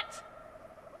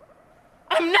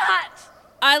 I'm not.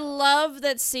 I love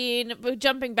that scene.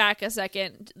 Jumping back a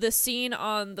second, the scene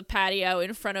on the patio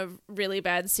in front of really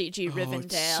bad CG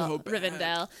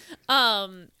Rivendell,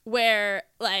 where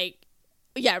like,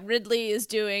 yeah, Ridley is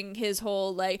doing his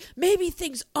whole like maybe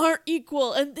things aren't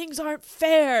equal and things aren't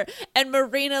fair, and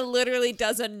Marina literally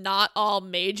does a not all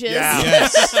mages. Yeah.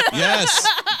 Yes.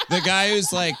 The guy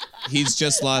who's like he's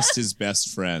just lost his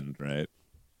best friend, right?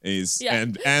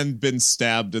 And been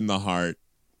stabbed in the heart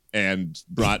and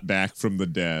brought back from the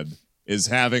dead is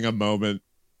having a moment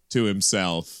to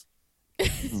himself,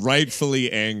 rightfully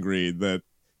angry that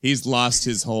he's lost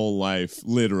his whole life,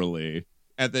 literally.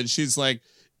 And then she's like,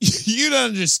 you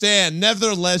don't understand.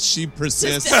 Nevertheless, she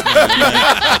persists. like,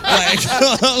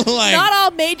 not all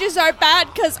mages are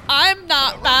bad because I'm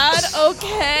not bad,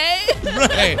 okay?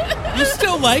 Right. You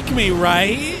still like me,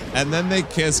 right? And then they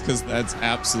kiss because that's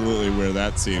absolutely where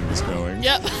that scene was going.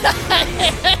 Yep.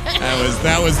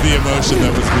 That was the emotion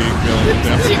that was being built.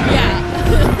 Definitely.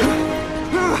 Yeah.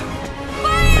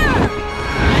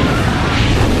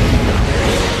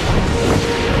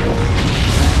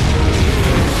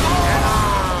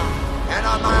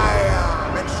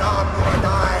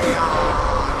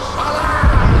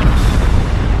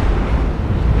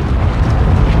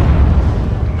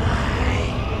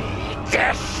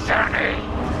 Destiny.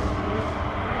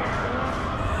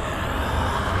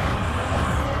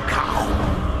 Come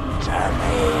to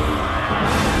me.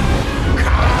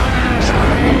 Come to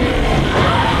me.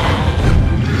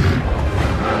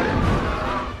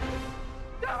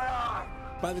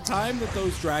 By the time that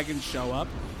those dragons show up,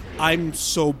 I'm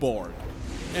so bored,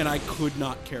 and I could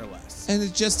not care less. And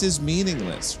it just is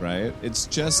meaningless, right? It's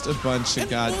just a bunch of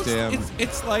goddamn...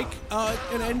 It's like an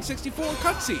N64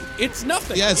 cutscene. It's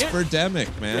nothing. Yeah, it's Birdemic,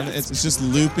 man. Yeah. It's just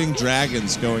looping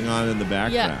dragons going on in the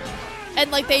background. Yeah.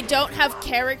 And like they don't have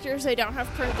characters, they don't have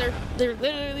they're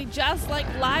literally just like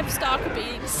livestock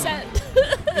being sent.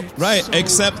 Right, so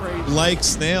except crazy. like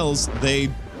snails, they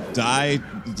die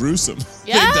gruesome.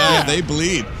 Yeah. They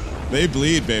bleed. They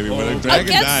bleed, baby. When a dragon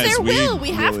Against dies, their will,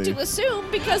 we have really- to assume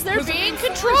because they're being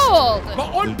controlled.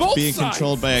 But on both being sides.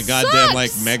 controlled by a goddamn Sucks.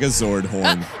 like Megazord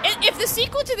horn. If the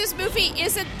sequel to this movie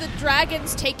isn't the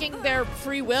dragons taking their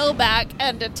free will back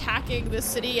and attacking the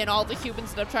city and all the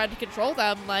humans that have tried to control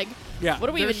them, like, Yeah, what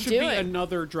are we there even should doing? be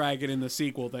another dragon in the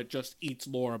sequel that just eats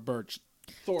Laura Birch.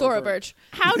 Thora Birch.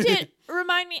 How did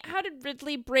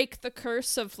Ridley break the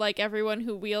curse of like everyone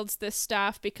who wields this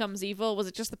staff becomes evil? Was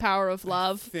it just the power of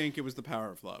love? I think it was the power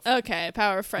of love. Okay,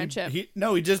 power of friendship. He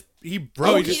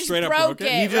broke. He just straight up broke it.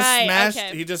 He just right, smashed.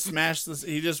 okay. He just smashed this.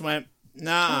 He just went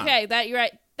nah. Okay, that you're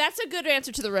right. That's a good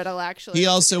answer to the riddle, actually. He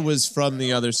also was from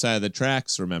the other side of the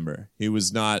tracks, remember? He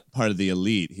was not part of the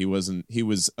elite. He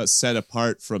was set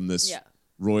apart from this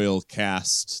royal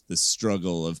caste, this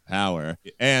struggle of power.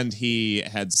 And he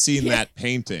had seen that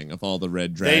painting of all the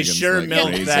red dragons. They sure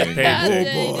milked that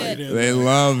painting.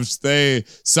 Oh, boy.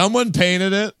 Someone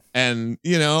painted it. And,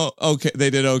 okay, they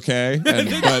did okay, but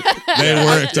they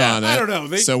worked on it. I don't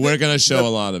know. So we're going to show a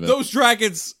lot of it. Those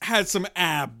dragons had some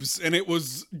abs, and it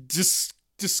was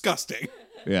disgusting.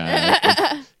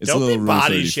 Yeah. It's Don't a little be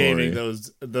body Rule 34-y. shaming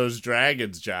those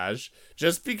dragons, Josh.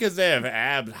 Just because they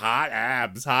have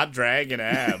hot dragon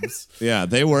abs. Yeah,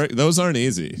 they work. Those aren't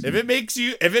easy. If it makes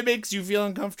you feel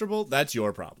uncomfortable, that's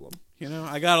your problem.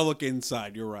 I got to look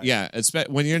inside. You're right. Yeah,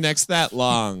 when your neck's that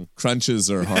long, crunches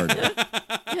are harder.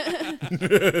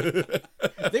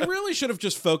 They really should have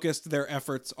just focused their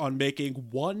efforts on making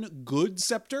one good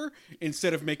scepter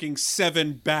instead of making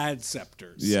 7 bad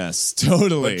scepters. Yes,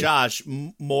 totally. But Josh,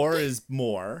 more is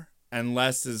more, and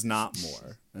less is not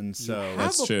more. And so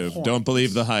that's true. Point. Don't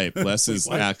believe the hype. Less is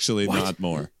actually not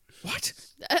more. What?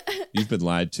 You've been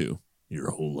lied to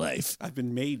your whole life. I've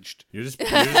been maged. You're just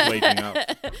waking up.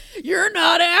 You're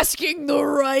not asking the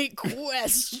right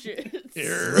questions.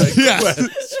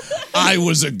 I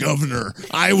was a governor.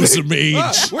 I was a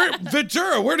mage.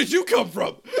 Ventura, where did you come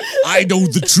from? I know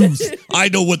the truth. I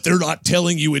know what they're not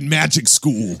telling you in magic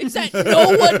school. Is that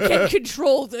no one can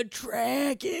control the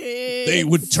dragon? They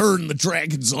would turn the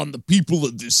dragons on the people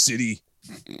of this city.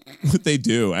 What they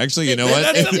do. Actually, you know what?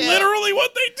 That's literally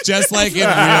what they do. Just like in real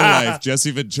life,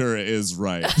 Jesse Ventura is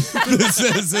right. This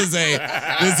is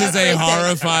a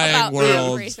horrifying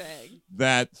world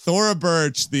that Thora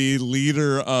Birch, the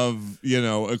leader of,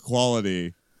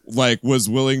 equality, was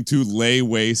willing to lay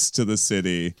waste to the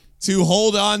city to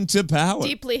hold on to power.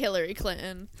 Deeply Hillary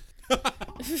Clinton.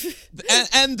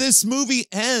 and this movie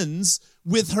ends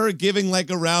with her giving a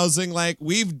rousing,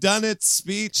 we've done it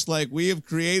speech, we have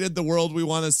created the world we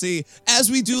want to see, as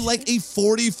we do a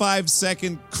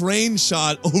 45-second crane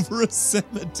shot over a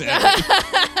cemetery.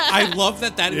 I love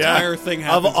that entire thing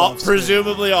happens. Of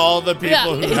presumably all the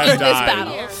people who have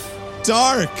died.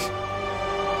 Dark.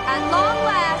 At long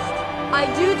last, I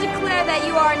do declare that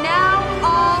you are now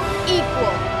all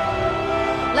equal.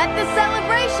 Let the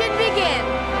celebration begin.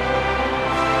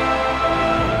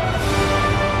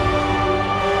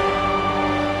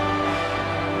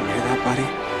 Buddy,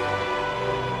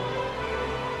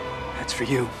 that's for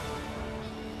you.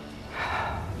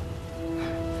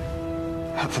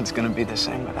 Nothing's gonna be the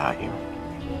same without you.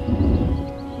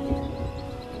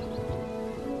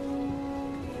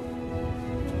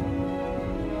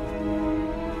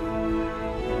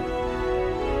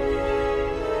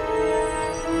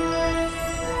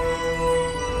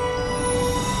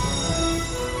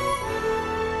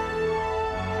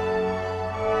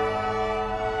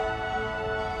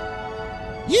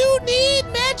 You need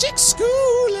magic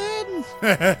schooling,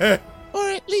 or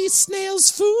at least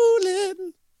snails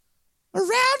fooling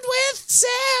around with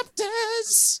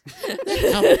scepters.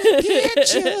 They're coming to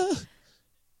get you.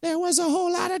 There was a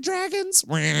whole lot of dragons.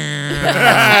 A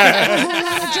whole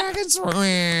lot of dragons.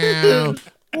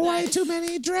 Way too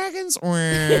many dragons.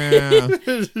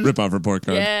 Rip off report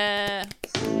card. Yeah.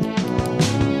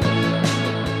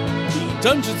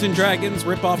 Dungeons & Dragons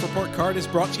Rip-Off Report Card is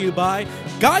brought to you by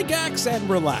Gygax and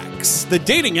Relax, the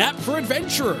dating app for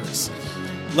adventurers.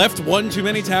 Left one too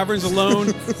many taverns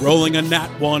alone, rolling a nat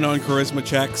 1 on charisma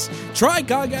checks? Try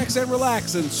Gygax and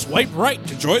Relax and swipe right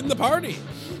to join the party.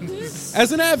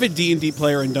 As an avid D&D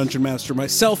player and dungeon master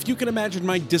myself, you can imagine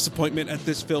my disappointment at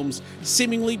this film's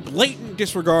seemingly blatant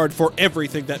disregard for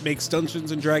everything that makes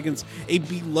Dungeons & Dragons a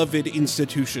beloved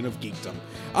institution of geekdom.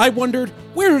 I wondered,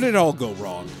 where did it all go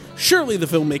wrong? Surely the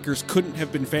filmmakers couldn't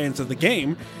have been fans of the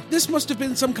game. This must have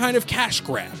been some kind of cash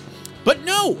grab. But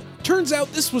no! Turns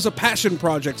out this was a passion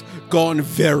project gone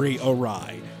very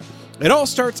awry. It all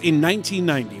starts in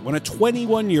 1990 when a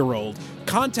 21-year-old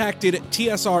contacted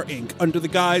TSR Inc. under the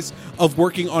guise of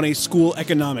working on a school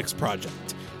economics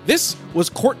project. This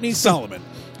was Courtney Solomon,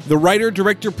 the writer,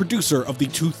 director, producer of the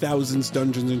 2000s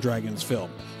Dungeons & Dragons film.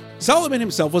 Solomon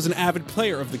himself was an avid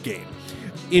player of the game.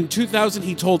 In 2000,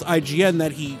 he told IGN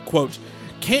that he, quote,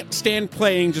 can't stand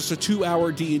playing just a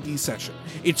 2-hour D&D session.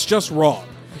 It's just wrong.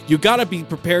 You gotta be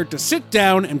prepared to sit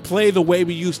down and play the way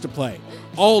we used to play,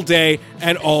 all day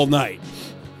and all night.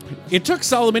 It took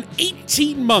Solomon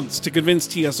 18 months to convince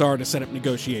TSR to set up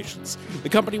negotiations. The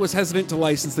company was hesitant to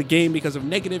license the game because of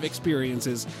negative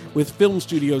experiences with film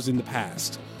studios in the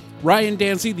past. Ryan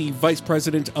Dancy, the vice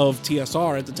president of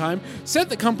TSR at the time, said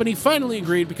the company finally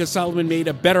agreed because Solomon made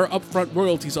a better upfront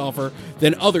royalties offer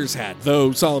than others had,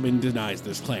 though Solomon denies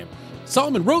this claim.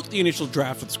 Solomon wrote the initial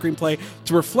draft of the screenplay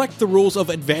to reflect the rules of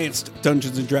Advanced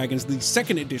Dungeons & Dragons, the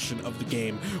second edition of the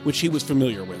game, which he was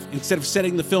familiar with. Instead of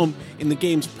setting the film in the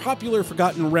game's popular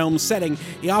Forgotten Realms setting,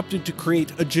 he opted to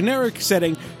create a generic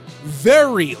setting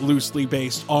very loosely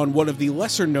based on one of the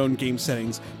lesser-known game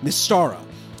settings, Mystara.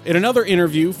 In another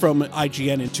interview from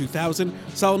IGN in 2000,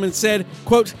 Solomon said,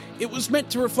 quote, "It was meant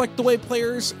to reflect the way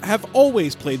players have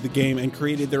always played the game and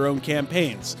created their own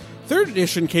campaigns. Third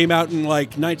edition came out in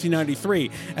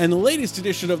 1993, and the latest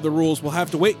edition of the rules will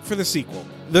have to wait for the sequel."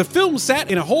 The film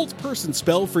sat in a hold-person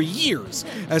spell for years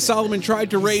as Solomon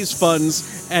tried to raise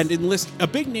funds and enlist a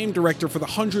big-name director for the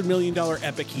 $100 million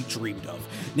epic he dreamed of.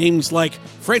 Names like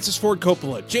Francis Ford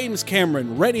Coppola, James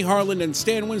Cameron, Rennie Harlan, and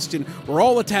Stan Winston were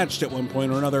all attached at one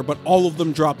point or another, but all of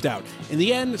them dropped out. In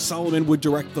the end, Solomon would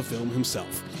direct the film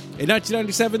himself. In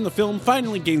 1997, the film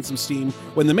finally gained some steam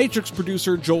when The Matrix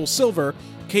producer Joel Silver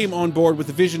came on board with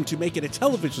a vision to make it a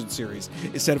television series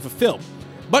instead of a film.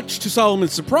 Much to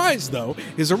Solomon's surprise, though,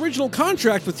 his original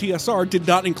contract with TSR did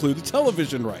not include the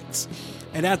television rights.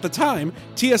 And at the time,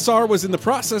 TSR was in the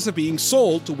process of being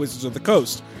sold to Wizards of the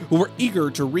Coast, who were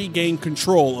eager to regain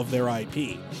control of their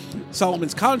IP.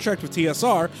 Solomon's contract with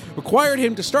TSR required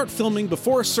him to start filming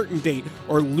before a certain date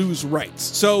or lose rights,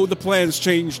 so the plans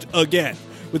changed again.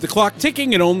 With the clock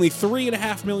ticking and only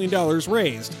 $3.5 million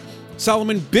raised,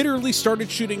 Solomon bitterly started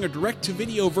shooting a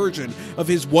direct-to-video version of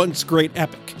his once great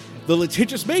epic. The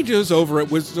litigious mages over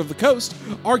at Wizards of the Coast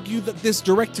argue that this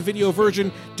direct-to-video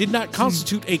version did not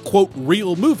constitute a, quote,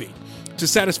 real movie to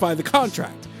satisfy the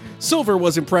contract. Silver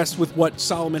was impressed with what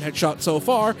Solomon had shot so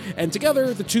far, and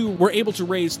together the two were able to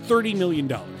raise $30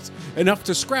 million, enough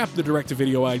to scrap the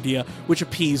direct-to-video idea, which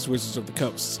appeased Wizards of the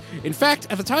Coast. In fact,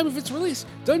 at the time of its release,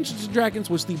 Dungeons & Dragons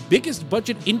was the biggest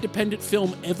budget independent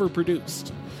film ever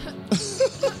produced.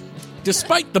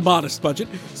 Despite the modest budget,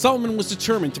 Solomon was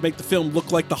determined to make the film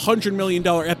look like the $100 million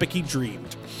epic he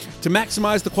dreamed. To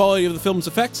maximize the quality of the film's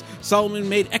effects, Solomon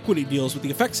made equity deals with the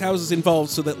effects houses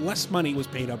involved so that less money was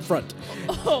paid up front.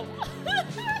 Oh.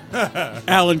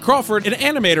 Alan Crawford, an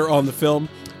animator on the film,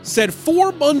 said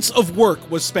 4 months of work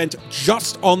was spent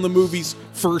just on the movie's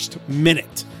first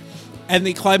minute. And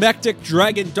the climactic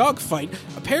dragon dogfight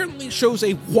apparently shows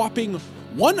a whopping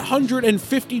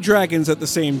 150 dragons at the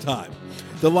same time.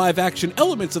 The live-action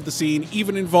elements of the scene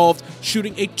even involved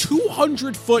shooting a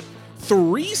 200-foot,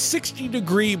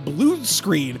 360-degree blue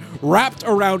screen wrapped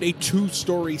around a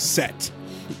 2-story set.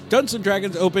 Dungeons &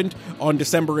 Dragons opened on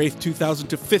December 8th, 2000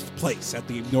 to 5th place at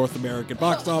the North American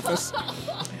box office.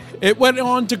 It went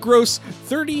on to gross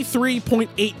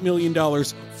 $33.8 million,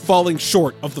 falling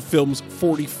short of the film's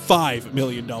 $45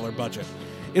 million budget.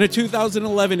 In a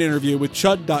 2011 interview with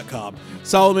Chud.com,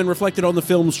 Solomon reflected on the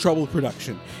film's troubled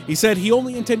production. He said he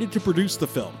only intended to produce the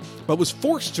film, but was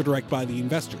forced to direct by the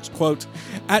investors. Quote,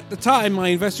 "At the time, my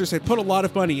investors had put a lot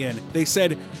of money in. They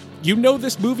said, 'You know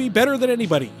this movie better than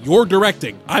anybody. You're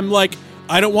directing.' I'm like,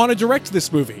 I don't want to direct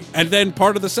this movie." And then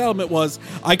part of the settlement was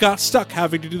I got stuck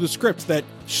having to do the script that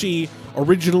she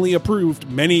originally approved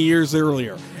many years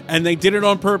earlier. And they did it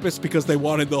on purpose because they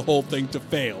wanted the whole thing to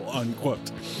fail,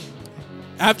 unquote.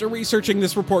 After researching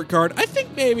this report card, I think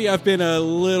maybe I've been a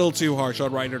little too harsh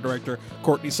on writer-director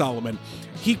Courtney Solomon.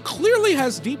 He clearly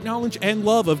has deep knowledge and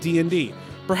love of D&D.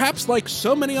 Perhaps like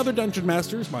so many other dungeon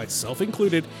masters, myself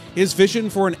included, his vision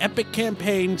for an epic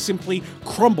campaign simply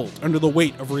crumbled under the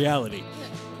weight of reality.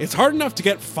 It's hard enough to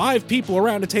get 5 people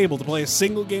around a table to play a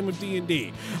single game of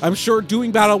D&D. I'm sure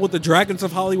doing battle with the dragons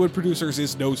of Hollywood producers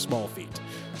is no small feat.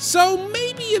 So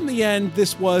maybe in the end,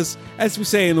 this was, as we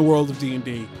say in the world of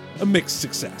D&D, a mixed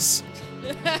success.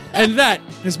 And that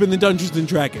has been the Dungeons &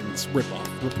 Dragons Ripoff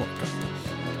Report Card.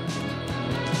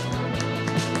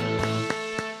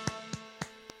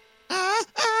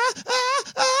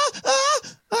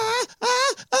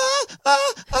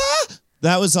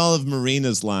 That was all of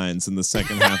Marina's lines in the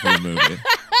second half of the movie.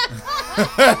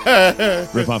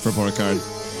 Ripoff report card.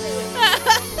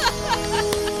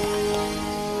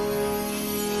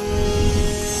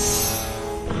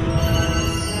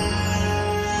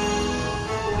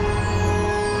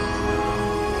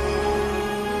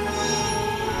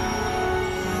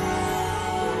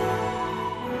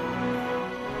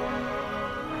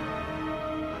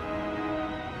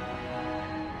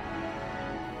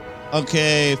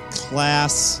 Okay,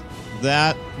 class.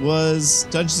 That was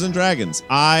Dungeons & Dragons.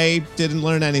 I didn't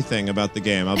learn anything about the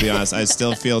game. I'll be honest. I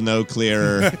still feel no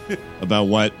clearer about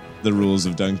what the rules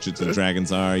of Dungeons &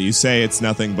 Dragons are. You say it's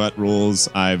nothing but rules.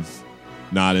 I've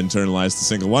not internalized a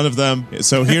single one of them.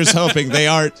 So here's hoping they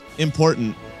aren't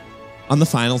important on the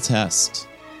final test.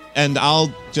 And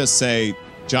I'll just say,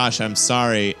 Josh, I'm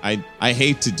sorry. I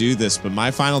hate to do this, but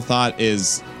my final thought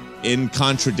is in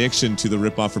contradiction to the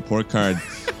ripoff report card.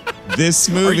 This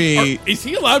movie... Is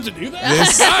he allowed to do that?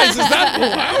 Guys, is that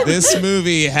allowed? This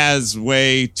movie has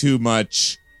way too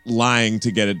much lying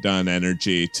to get it done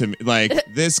energy.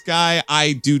 This guy,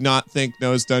 I do not think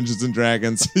knows Dungeons and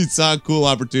Dragons. He saw a cool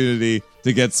opportunity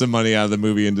to get some money out of the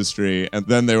movie industry, and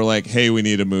then they were like, hey, we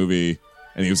need a movie.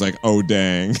 And he was like, oh,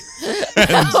 dang.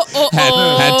 And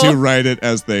had to write it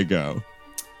as they go.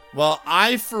 Well,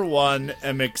 I, for one,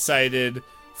 am excited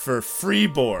for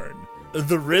Freeborn,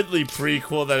 the Ridley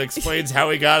prequel that explains how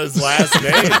he got his last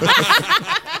name.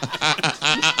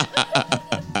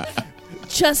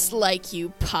 Just like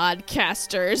you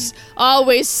podcasters,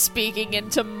 always speaking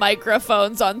into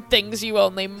microphones on things you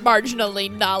only marginally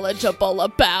knowledgeable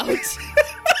about.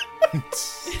 We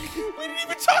didn't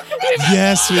even talk about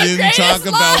Yes, we didn't talk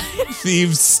about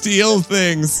thieves steal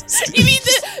things. You mean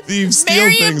the thieves steal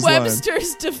things line.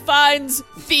 Merriam-Webster's defines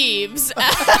thieves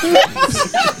as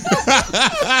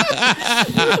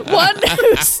one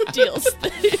who steals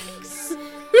things.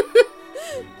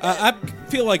 I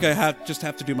feel like I have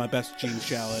to do my best Gene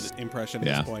Shalit impression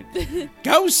at this point.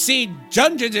 Go see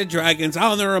Dungeons and Dragons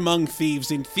Honor Among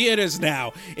Thieves in theaters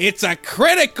now. It's a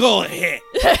critical hit.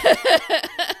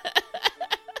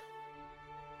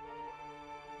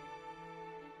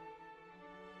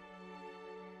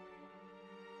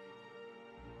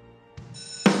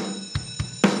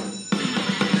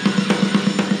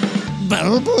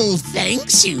 Bulbul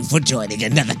thanks you for joining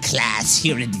another class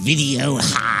here at Video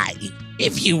High.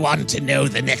 If you want to know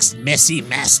the next messy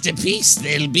masterpiece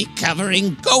they'll be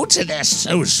covering, go to their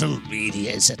social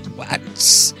medias at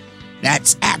once.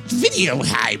 That's at Video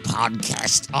High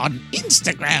Podcast on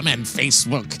Instagram and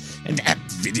Facebook, and at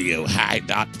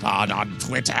videohigh.pod on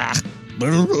Twitter.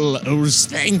 Bulbul owes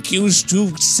thank yous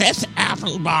to Seth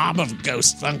Applebaum of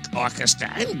Ghost Funk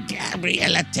Orchestra and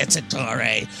Gabriella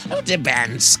Tezzatore of the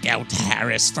band Scout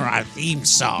Harris for our theme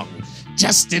song,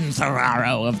 Justin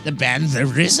Ferraro of the band The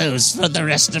Rizzos for the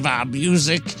rest of our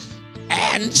music,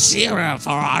 and Sierra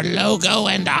for our logo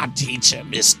and our teacher,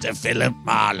 Mr. Philip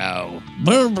Marlowe.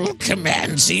 Bulbul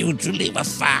commands you to leave a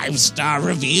 5-star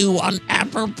review on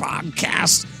Apple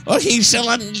Podcasts, or he shall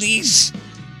unleash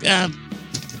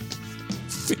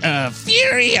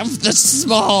fury of the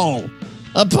small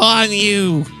upon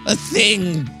you, a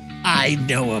thing I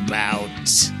know about.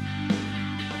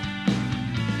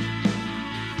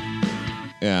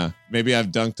 Yeah, maybe I've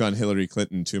dunked on Hillary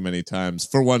Clinton too many times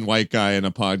for one white guy in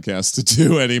a podcast to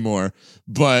do anymore.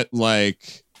 But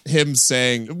like him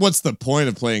saying, what's the point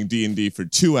of playing D&D for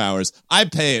 2 hours? I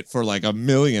pay it for like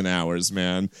 1,000,000 hours,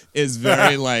 man. Is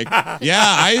very like, yeah,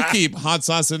 I keep hot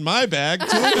sauce in my bag too.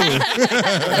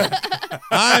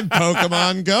 I'm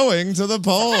Pokemon going to the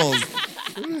polls.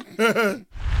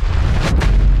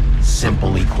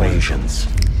 Simple Equations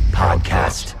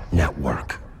Podcast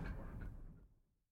Network.